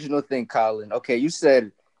the original thing, Colin. Okay, you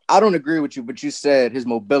said, I don't agree with you, but you said his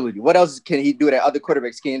mobility. What else can he do that other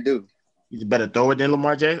quarterbacks can't do? He's a better thrower than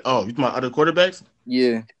Lamar Jackson? Oh, you talking about other quarterbacks?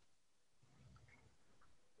 Yeah.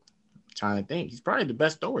 Trying to think. He's probably the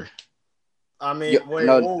best thrower. I mean,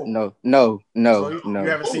 no. You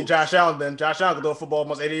haven't seen Josh Allen then. Josh Allen can throw a football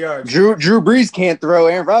almost 80 yards. Drew Brees can't throw.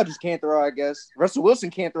 Aaron Rodgers can't throw, I guess. Russell Wilson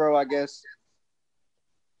can't throw, I guess.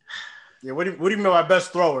 Yeah, what do you mean by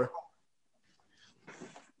best thrower?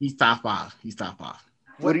 He's top five.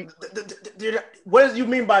 What do you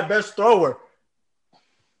mean by best thrower?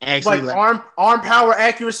 Actually, like arm power,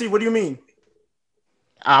 accuracy. What do you mean?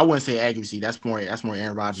 I wouldn't say accuracy. That's more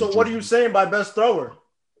Aaron Rodgers. So what are you saying by best thrower?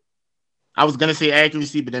 I was gonna say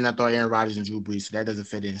accuracy, but then I thought Aaron Rodgers and Drew Brees, so that doesn't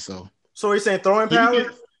fit in. So you're saying throwing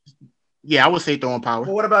power? Yeah, I would say throwing power.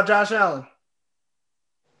 But what about Josh Allen?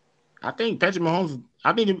 I think Patrick Mahomes.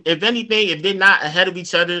 I think if anything, if they're not ahead of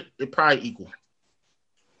each other, they're probably equal.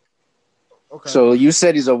 Okay. So you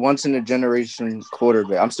said he's a once in a generation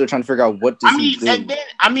quarterback. I'm still trying to figure out what does he do. And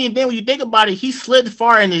then when you think about it, he slid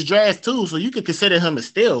far in his draft too, so you could consider him a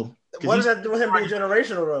steal. What does that do with him being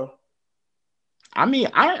generational though? I mean,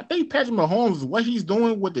 I think Patrick Mahomes, what he's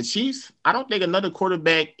doing with the Chiefs, I don't think another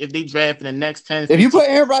quarterback, if they draft in the next 10, 15, if you put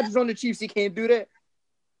Aaron Rodgers on the Chiefs, he can't do that.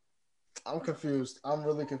 I'm confused. I'm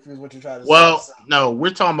really confused what you're trying to say. Well, no,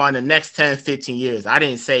 we're talking about in the next 10, 15 years. I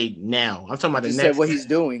didn't say now. I'm talking about the next. Said what he's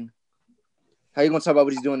doing. How you going to talk about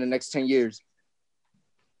what he's doing in the next 10 years?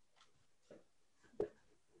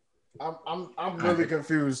 I'm really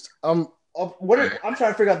confused. I'm trying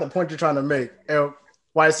to figure out the point you're trying to make and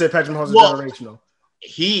why I said Patrick Mahomes is generational.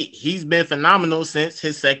 He's been phenomenal since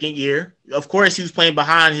his second year. Of course, he was playing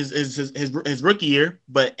behind his rookie year,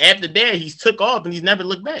 but after that, he's took off and he's never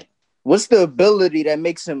looked back. What's the ability that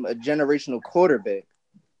makes him a generational quarterback?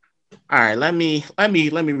 All right, let me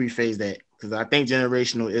rephrase that because I think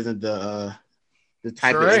generational isn't the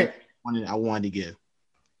type of one I wanted to give.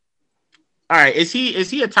 All right, is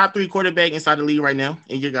he a top 3 quarterback inside the league right now?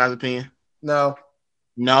 In your guys' opinion? No.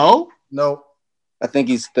 I think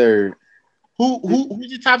he's third.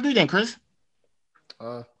 Who's your top 3 then, Chris?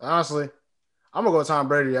 Honestly, I'm gonna go Tom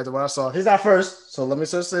Brady after what I saw. He's not first, so let me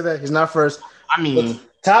just say that he's not first. I mean,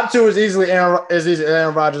 top 2 is easily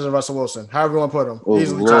Aaron Rodgers and Russell Wilson. However you want to put them. Oh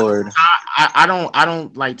Lord, I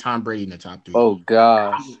don't like Tom Brady in the top 3. Oh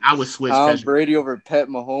God, I would switch Tom Brady over Pat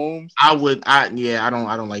Mahomes. I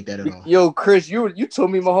don't like that at all. Yo, Chris, you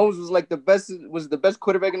told me Mahomes was the best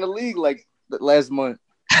quarterback in the league like last month.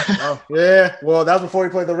 Oh yeah, well that was before he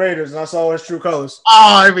played the Raiders, and I saw his true colors.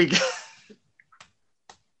 Oh, here we go.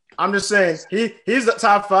 I'm just saying he's the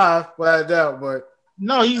top 5 without a doubt, but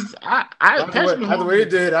No, he's after what he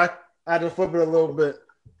did, I had to flip it a little bit.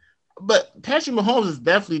 But Patrick Mahomes is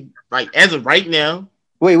definitely like as of right now.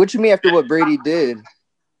 Wait, what you mean after what Brady did?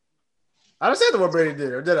 I didn't say what Brady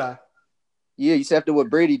did, or did I? Yeah, you said after what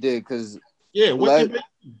Brady did, because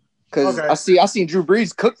Okay. I seen Drew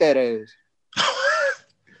Brees cook that ass.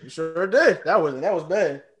 You sure did. That was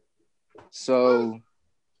bad. So,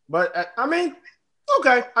 but I mean,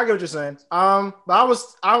 okay, I get what you're saying. But how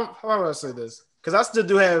do I say this? Because I still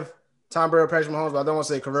do have Tom Brady, Patrick Mahomes, but I don't want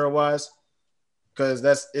to say career wise, because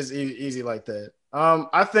it's easy like that.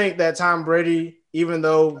 I think that Tom Brady, even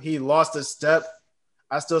though he lost a step,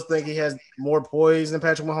 I still think he has more poise than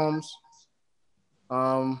Patrick Mahomes.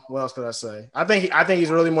 What else could I say? I think he's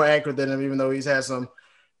really more accurate than him, even though he's had some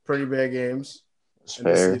pretty bad games in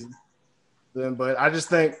this season. But I just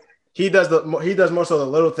think he does more so the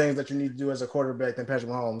little things that you need to do as a quarterback than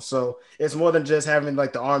Patrick Mahomes. So it's more than just having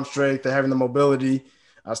like the arm strength and having the mobility.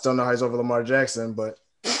 I still know how he's over Lamar Jackson, but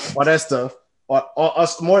all that stuff.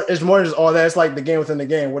 It's more than just all that. It's like the game within the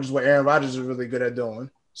game, which is what Aaron Rodgers is really good at doing.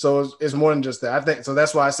 So it's more than just that. I think so.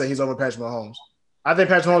 That's why I say he's over Patrick Mahomes. I think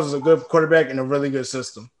Patrick Mahomes is a good quarterback in a really good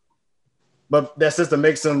system, but that system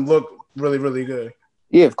makes him look really, really good.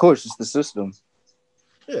 Yeah, of course, it's the system.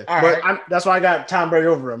 Yeah, but that's why I got Tom Brady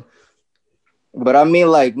over him. But I mean,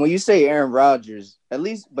 like when you say Aaron Rodgers,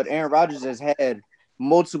 but Aaron Rodgers has had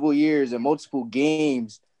multiple years and multiple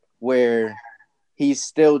games where he's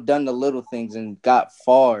still done the little things and got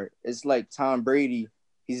far. It's like Tom Brady.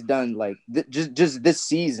 He's done like just this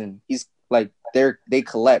season. He's like they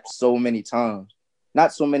collapsed so many times.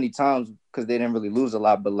 Not so many times because they didn't really lose a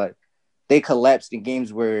lot, but like they collapsed in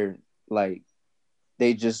games where like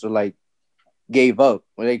they just like gave up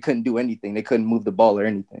when they couldn't do anything. They couldn't move the ball or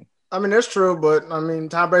anything. I mean, that's true, but I mean,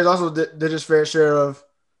 Tom Brady also did his fair share of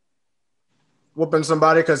whooping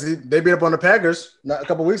somebody because they beat up on the Packers a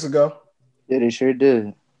couple weeks ago. Yeah, they sure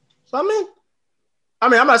did. So I mean,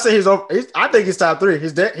 I'm not saying he's over. I think he's top 3.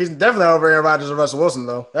 He's definitely over Aaron Rodgers and Russell Wilson,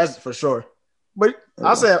 though. That's for sure. But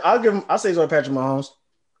I'll say he's over Patrick Mahomes.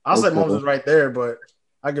 I'll say Mahomes is right there, but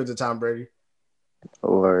I give it to Tom Brady.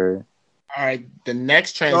 Or all right, the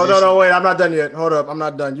next transition. No, wait, I'm not done yet. Hold up, I'm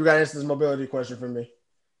not done. You got to answer this mobility question for me.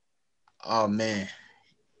 Oh man,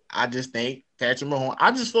 I just think Patrick Mahomes.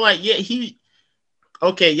 I just feel like yes,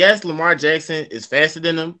 Lamar Jackson is faster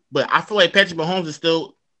than him, but I feel like Patrick Mahomes is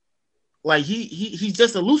still like he's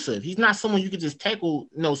just elusive. He's not someone you can just tackle,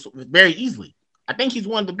 very easily. I think he's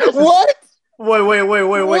one of the best. What? Wait.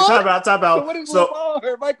 What? Time out. What is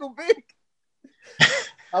Lamar? Michael Vick?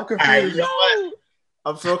 I'm confused. Right,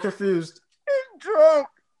 I'm so confused. He's drunk.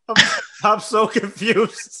 I'm so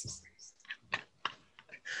confused.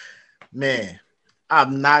 Man,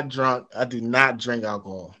 I'm not drunk. I do not drink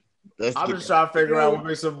alcohol. I'm just trying to figure out what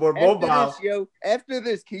makes him more mobile. After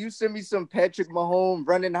this, can you send me some Patrick Mahomes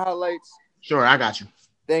running highlights? Sure, I got you.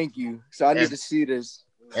 Thank you. So I need to see this.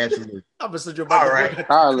 Absolutely. I'm gonna send you all right.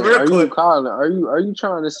 Colin, are you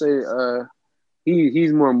trying to say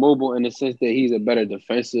he's more mobile in the sense that he's a better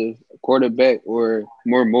defensive quarterback, or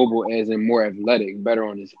more mobile as in more athletic, better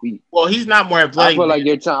on his feet? Well, he's not more athletic. I feel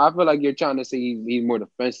like you're trying to say he's more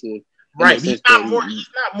defensive. Right. He's not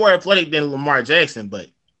more athletic than Lamar Jackson, but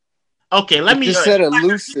okay, let me just said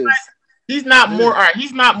elusive. He's not more. All right,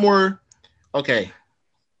 he's not more. Okay.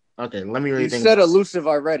 Let me really think. You said elusive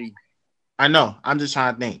already. I know. I'm just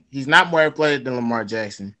trying to think. He's not more athletic than Lamar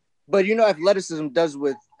Jackson. But athleticism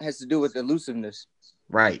has to do with elusiveness.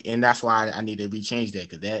 Right, and that's why I need to rechange that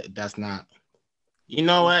because that's not. You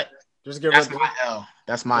know what? Just get rid of my L.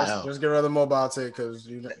 That's my L. Just get rid of the mobile take because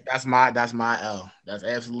that's my L. That's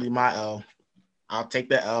absolutely my L. I'll take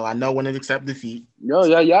the L. I know when to accept defeat. Yo,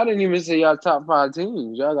 y'all didn't even say y'all top 5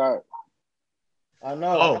 teams. Y'all got. I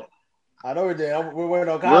know. Oh. I know we did. We're waiting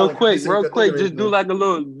on Colin. Real quick. Just do like a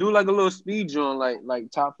little speed joint,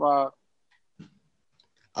 like top 5.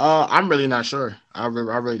 I'm really not sure. I'm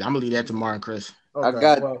gonna leave that to Mark and Chris.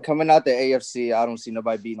 Okay, coming out the AFC, I don't see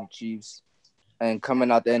nobody beating the Chiefs. And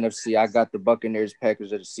coming out the NFC, I got the Buccaneers,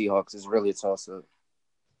 Packers, or the Seahawks. It's really a toss-up.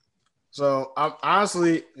 So I'm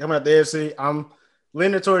honestly coming out the AFC. I'm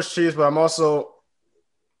leaning towards Chiefs, but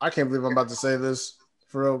I can't believe I'm about to say this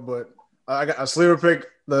for real, but I got a sleeper pick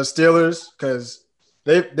the Steelers because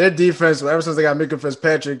their defense, ever since they got Mika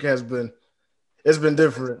Fitzpatrick, it's been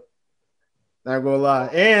different. Not gonna lie.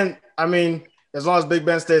 And I mean, as long as Big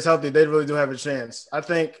Ben stays healthy, they really do have a chance. I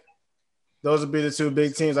think those would be the 2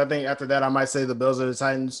 big teams. I think after that, I might say the Bills or the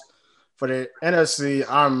Titans. For the NFC,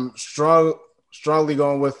 I'm strong. strongly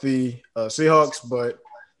going with the Seahawks, but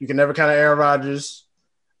you can never count out Aaron Rodgers.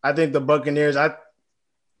 I think the Buccaneers. I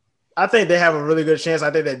think they have a really good chance. I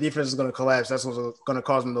think that defense is going to collapse. That's what's going to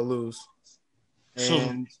cause them to lose.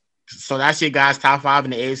 And so that's your guys' top 5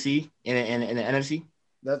 in the AFC and the NFC.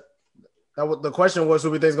 That the question was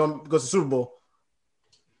who we think is going to go to the Super Bowl.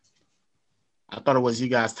 I thought it was you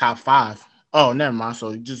guys' top 5. Oh, never mind.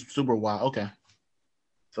 So just Super Wild. Okay.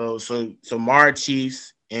 So Mar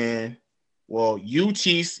Chiefs and you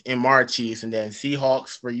Chiefs and Mar Chiefs, and then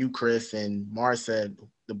Seahawks for you, Chris, and Mar said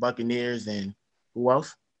the Buccaneers and who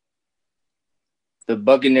else? The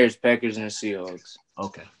Buccaneers, Packers, and the Seahawks.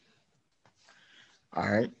 Okay. All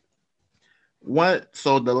right.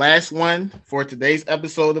 So the last one for today's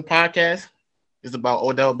episode of the podcast is about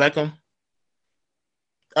Odell Beckham.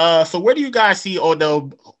 So where do you guys see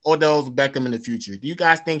Odell's Beckham in the future? Do you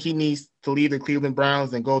guys think he needs to leave the Cleveland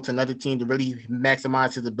Browns and go to another team to really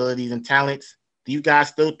maximize his abilities and talents? Do you guys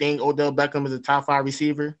still think Odell Beckham is a top 5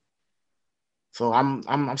 receiver? So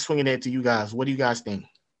I'm swinging it to you guys. What do you guys think?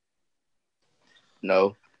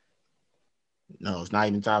 No, it's not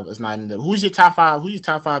even top. It's not even. Who's your top 5? Who's your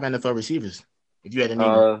top 5 NFL receivers? If you had to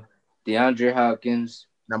name DeAndre Hopkins,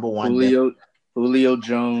 number 1, Julio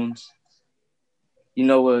Jones. You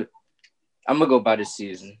know what? I'm gonna go by this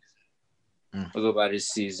season.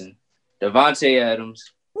 Devontae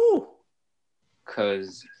Adams. Woo.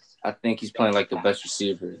 Cause I think he's playing like the best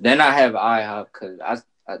receiver. Then I have IHOP because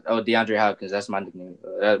DeAndre Hopkins. That's my nickname.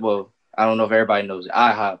 I don't know if everybody knows it.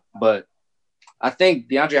 IHOP, but I think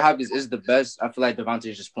DeAndre Hopkins is the best. I feel like Devontae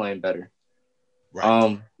is just playing better.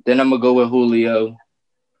 Right. Then I'm gonna go with Julio.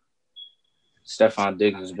 Stephon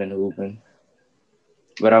Diggs has been hooping,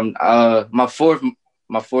 but I'm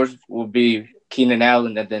my fourth will be Keenan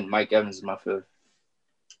Allen, and then Mike Evans is my 5th.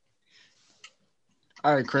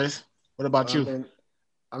 All right, Chris. What about you?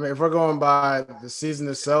 I mean, if we're going by the season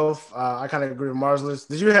itself, I kind of agree with Mars' list.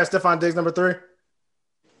 Did you have Stephon Diggs number 3?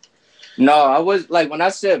 No, I was like when I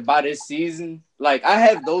said by this season, like I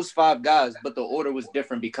have those 5 guys, but the order was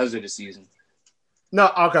different because of the season.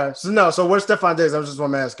 No, okay. So where's Stephon Diggs? That's just what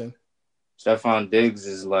I'm asking. Stephon Diggs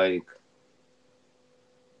is like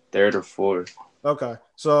 3rd or 4th. Okay.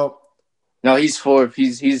 So no, he's 4th.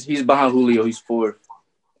 He's behind Julio. He's 4th.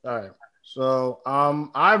 All right. So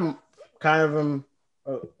I'm kind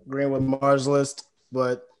of agreeing with Mars' list,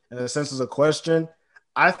 but in a sense, as a question,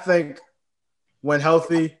 I think when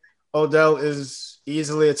healthy, Odell is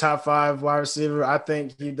easily a top 5 wide receiver. I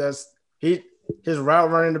think his route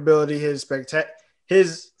running ability, it's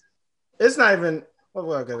not even what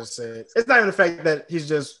was I gonna say? It's not even the fact that he's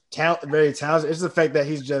just very talented. It's the fact that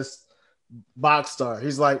he's just box star.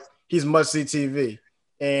 He's must see TV,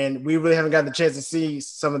 and we really haven't gotten the chance to see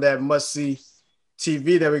some of that must see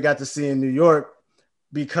TV that we got to see in New York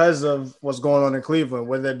because of what's going on in Cleveland.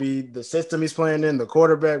 Whether it be the system he's playing in, the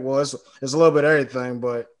quarterback. Well, it's a little bit of everything,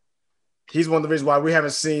 but he's one of the reasons why we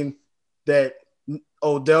haven't seen that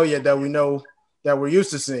Odell yet that we know that we're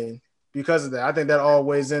used to seeing because of that. I think that all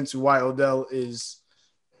weighs into why Odell is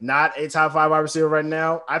not a top 5 wide receiver right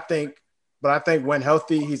now. I think when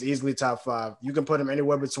healthy, he's easily top 5. You can put him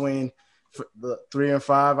anywhere between the 3 and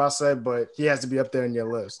 5, I'll say, but he has to be up there in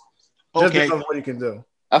your list. Just because of what he can do.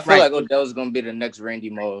 I feel like Odell's going to be the next Randy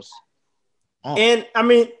Moss. Oh. And, I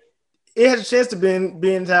mean, it has a chance to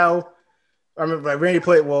be in how – I mean, like Randy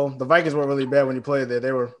played well. The Vikings weren't really bad when he played there.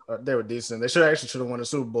 They were decent. They should have won the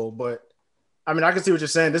Super Bowl. But I mean, I can see what you're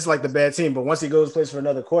saying. This is like the bad team. But once he goes plays for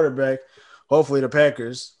another quarterback, hopefully the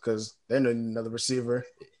Packers, because they need another receiver.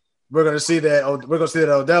 We're gonna see that. We're gonna see that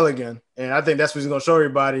Odell again, and I think that's what he's gonna show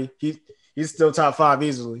everybody. He's still top 5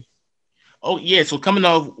 easily. Oh yeah. So coming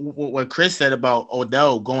off what Chris said about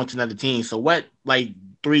Odell going to another team. So what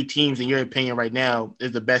 3 teams, in your opinion, right now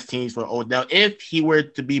is the best teams for Odell if he were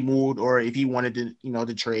to be moved or if he wanted to,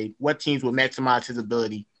 to trade? What teams would maximize his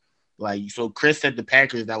ability? So Chris said the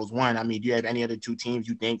Packers, that was one. I mean, do you have any other 2 teams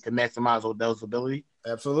you think could maximize Odell's ability?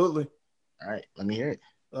 Absolutely. All right, let me hear it.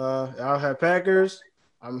 I'll have Packers.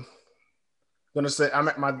 I'm gonna say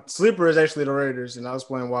my sleeper is actually the Raiders, and I'll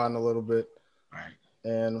explain why in a little bit. All right.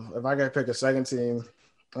 And if I gotta pick a second team,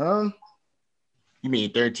 you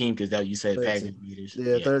mean 3rd team because that you said Packers team. leaders.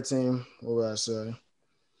 Yeah, 3rd team. What would I say?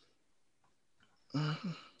 I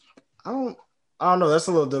don't know. That's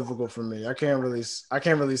a little difficult for me. I can't really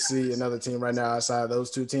see another team right now outside of those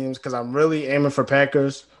 2 teams because I'm really aiming for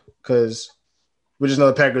Packers because we just know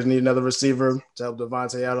the Packers need another receiver to help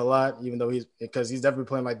Devontae out a lot, even though he's definitely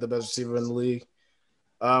playing like the best receiver in the league.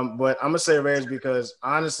 But I'm gonna say Raiders because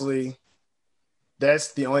honestly,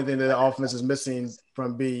 that's the only thing that the offense is missing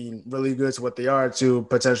from being really good to what they are to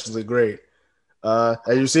potentially great.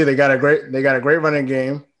 As you see, they got a great running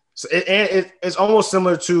game. So it's almost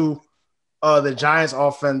similar to the Giants'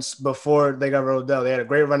 offense before they got Rodeo. They had a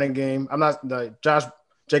great running game. I'm not Josh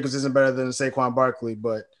Jacobs isn't better than Saquon Barkley,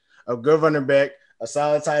 but a good running back, a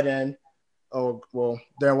solid tight end. Oh well,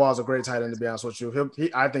 Darren Wall's a great tight end to be honest with you.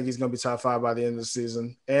 I think he's going to be top 5 by the end of the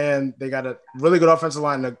season. And they got a really good offensive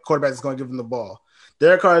line. The quarterback is going to give them the ball.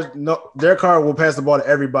 Derek Carr will pass the ball to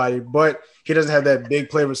everybody, but he doesn't have that big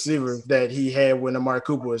play receiver that he had when Amari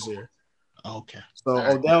Cooper was here. Okay. So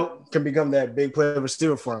Odell can become that big play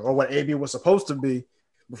receiver for him, or what AB was supposed to be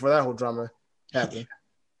before that whole drama happened.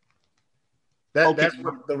 That's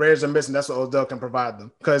what the Raiders are missing. That's what Odell can provide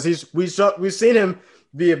them because we've seen him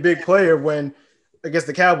be a big player when against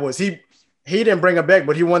the Cowboys. He didn't bring him back,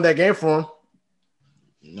 but he won that game for him.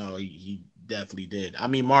 No, he definitely did. I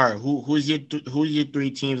mean, Mara, who's your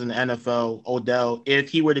 3 teams in the NFL? Odell, if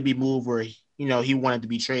he were to be moved or he wanted to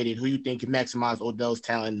be traded, who you think can maximize Odell's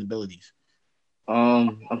talent and abilities?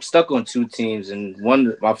 I'm stuck on 2 teams, and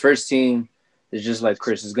my first team is just like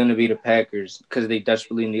Chris. Is going to be the Packers because they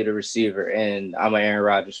desperately need a receiver, and I'm an Aaron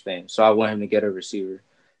Rodgers fan, so I want him to get a receiver.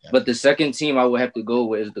 Yeah. But the second team I would have to go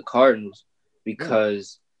with is the Cardinals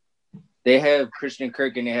because they have Christian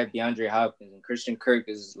Kirk and they have DeAndre Hopkins, and Christian Kirk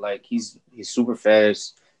is like he's super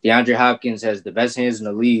fast. DeAndre Hopkins has the best hands in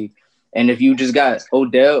the league, and if you just got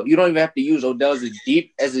Odell, you don't even have to use Odell as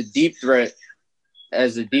a deep threat.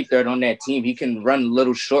 As a deep threat on that team, he can run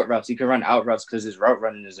little short routes. He can run out routes because his route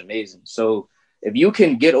running is amazing. So if you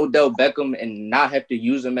can get Odell Beckham and not have to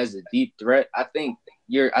use him as a deep threat, I think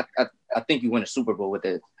you win a Super Bowl with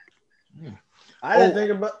it. I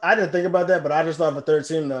didn't think about that, but I just thought of a third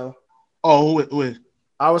team though. Oh, who is?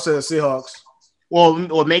 I would say the Seahawks.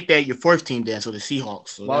 Well, make that your 4th team then. So the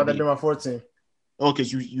Seahawks. So why would that be my 4th team? Oh,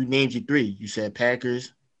 because you named your 3. You said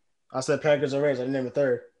Packers. I said Packers or Raiders. I didn't name a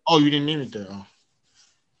third. Oh, you didn't name it there. Oh.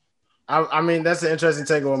 I mean, that's an interesting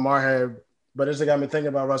take on Mar had, but it's got me thinking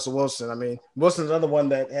about Russell Wilson. I mean, Wilson's another one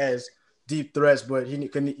that has deep threats, but he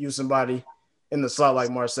can use somebody in the slot, like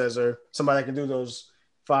Mar says, or somebody that can do those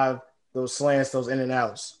slants, those in and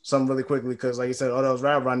outs, something really quickly. Because, like you said, all those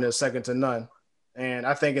route running is second to none. And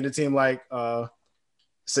I think in a team like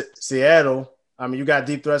Seattle, I mean, you got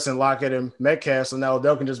deep threats in Lockett and Metcalf, so now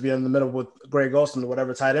Odell can just be in the middle with Greg Olsen or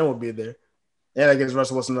whatever tight end would be there, and that gives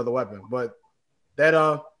Russell Wilson another weapon. But that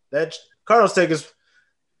Cardinals take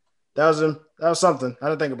that was something. I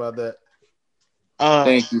didn't think about that.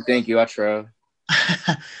 Thank you. I tried.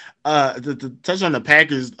 To touch on the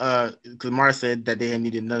Packers, because Mar said that they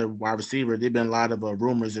needed another wide receiver. There've been a lot of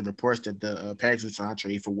rumors and reports that the Packers are trying to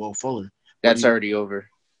trade for Will Fuller. That's already over.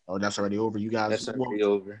 Oh, that's already over. You guys, that's already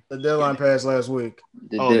over. The deadline passed last week.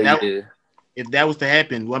 If that was to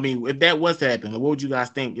happen, well, I mean, if that was to happen, what would you guys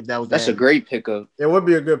think? If that was, that's a great pickup. It would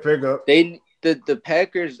be a good pickup. The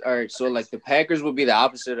Packers are so like the Packers would be the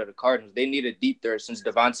opposite of the Cardinals. They need a deep threat since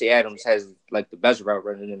Devontae Adams has like the best route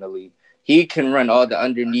running in the league. He can run all the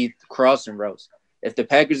underneath crossing routes. If the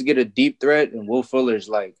Packers get a deep threat, and Will Fuller is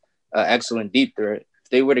like an excellent deep threat, if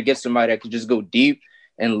they were to get somebody that could just go deep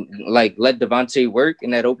and like let Devontae work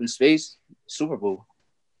in that open space, Super Bowl.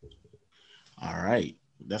 All right.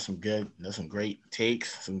 That's some great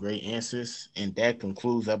takes, some great answers. And that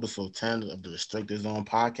concludes episode 10 of the Restricted Zone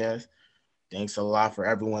podcast. Thanks a lot for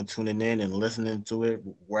everyone tuning in and listening to it,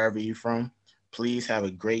 wherever you're from. Please have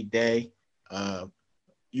a great day.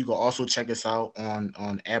 You can also check us out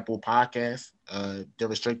on Apple Podcasts, The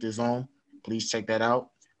Restricted Zone. Please check that out.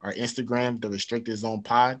 Our Instagram, The Restricted Zone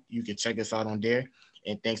Pod. You can check us out on there.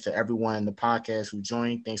 And thanks to everyone in the podcast who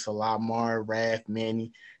joined. Thanks a lot, Mar, Raph,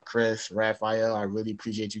 Manny, Chris, Raphael. I really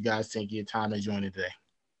appreciate you guys taking your time to join today.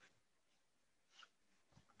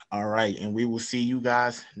 All right, and we will see you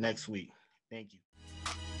guys next week. Thank you.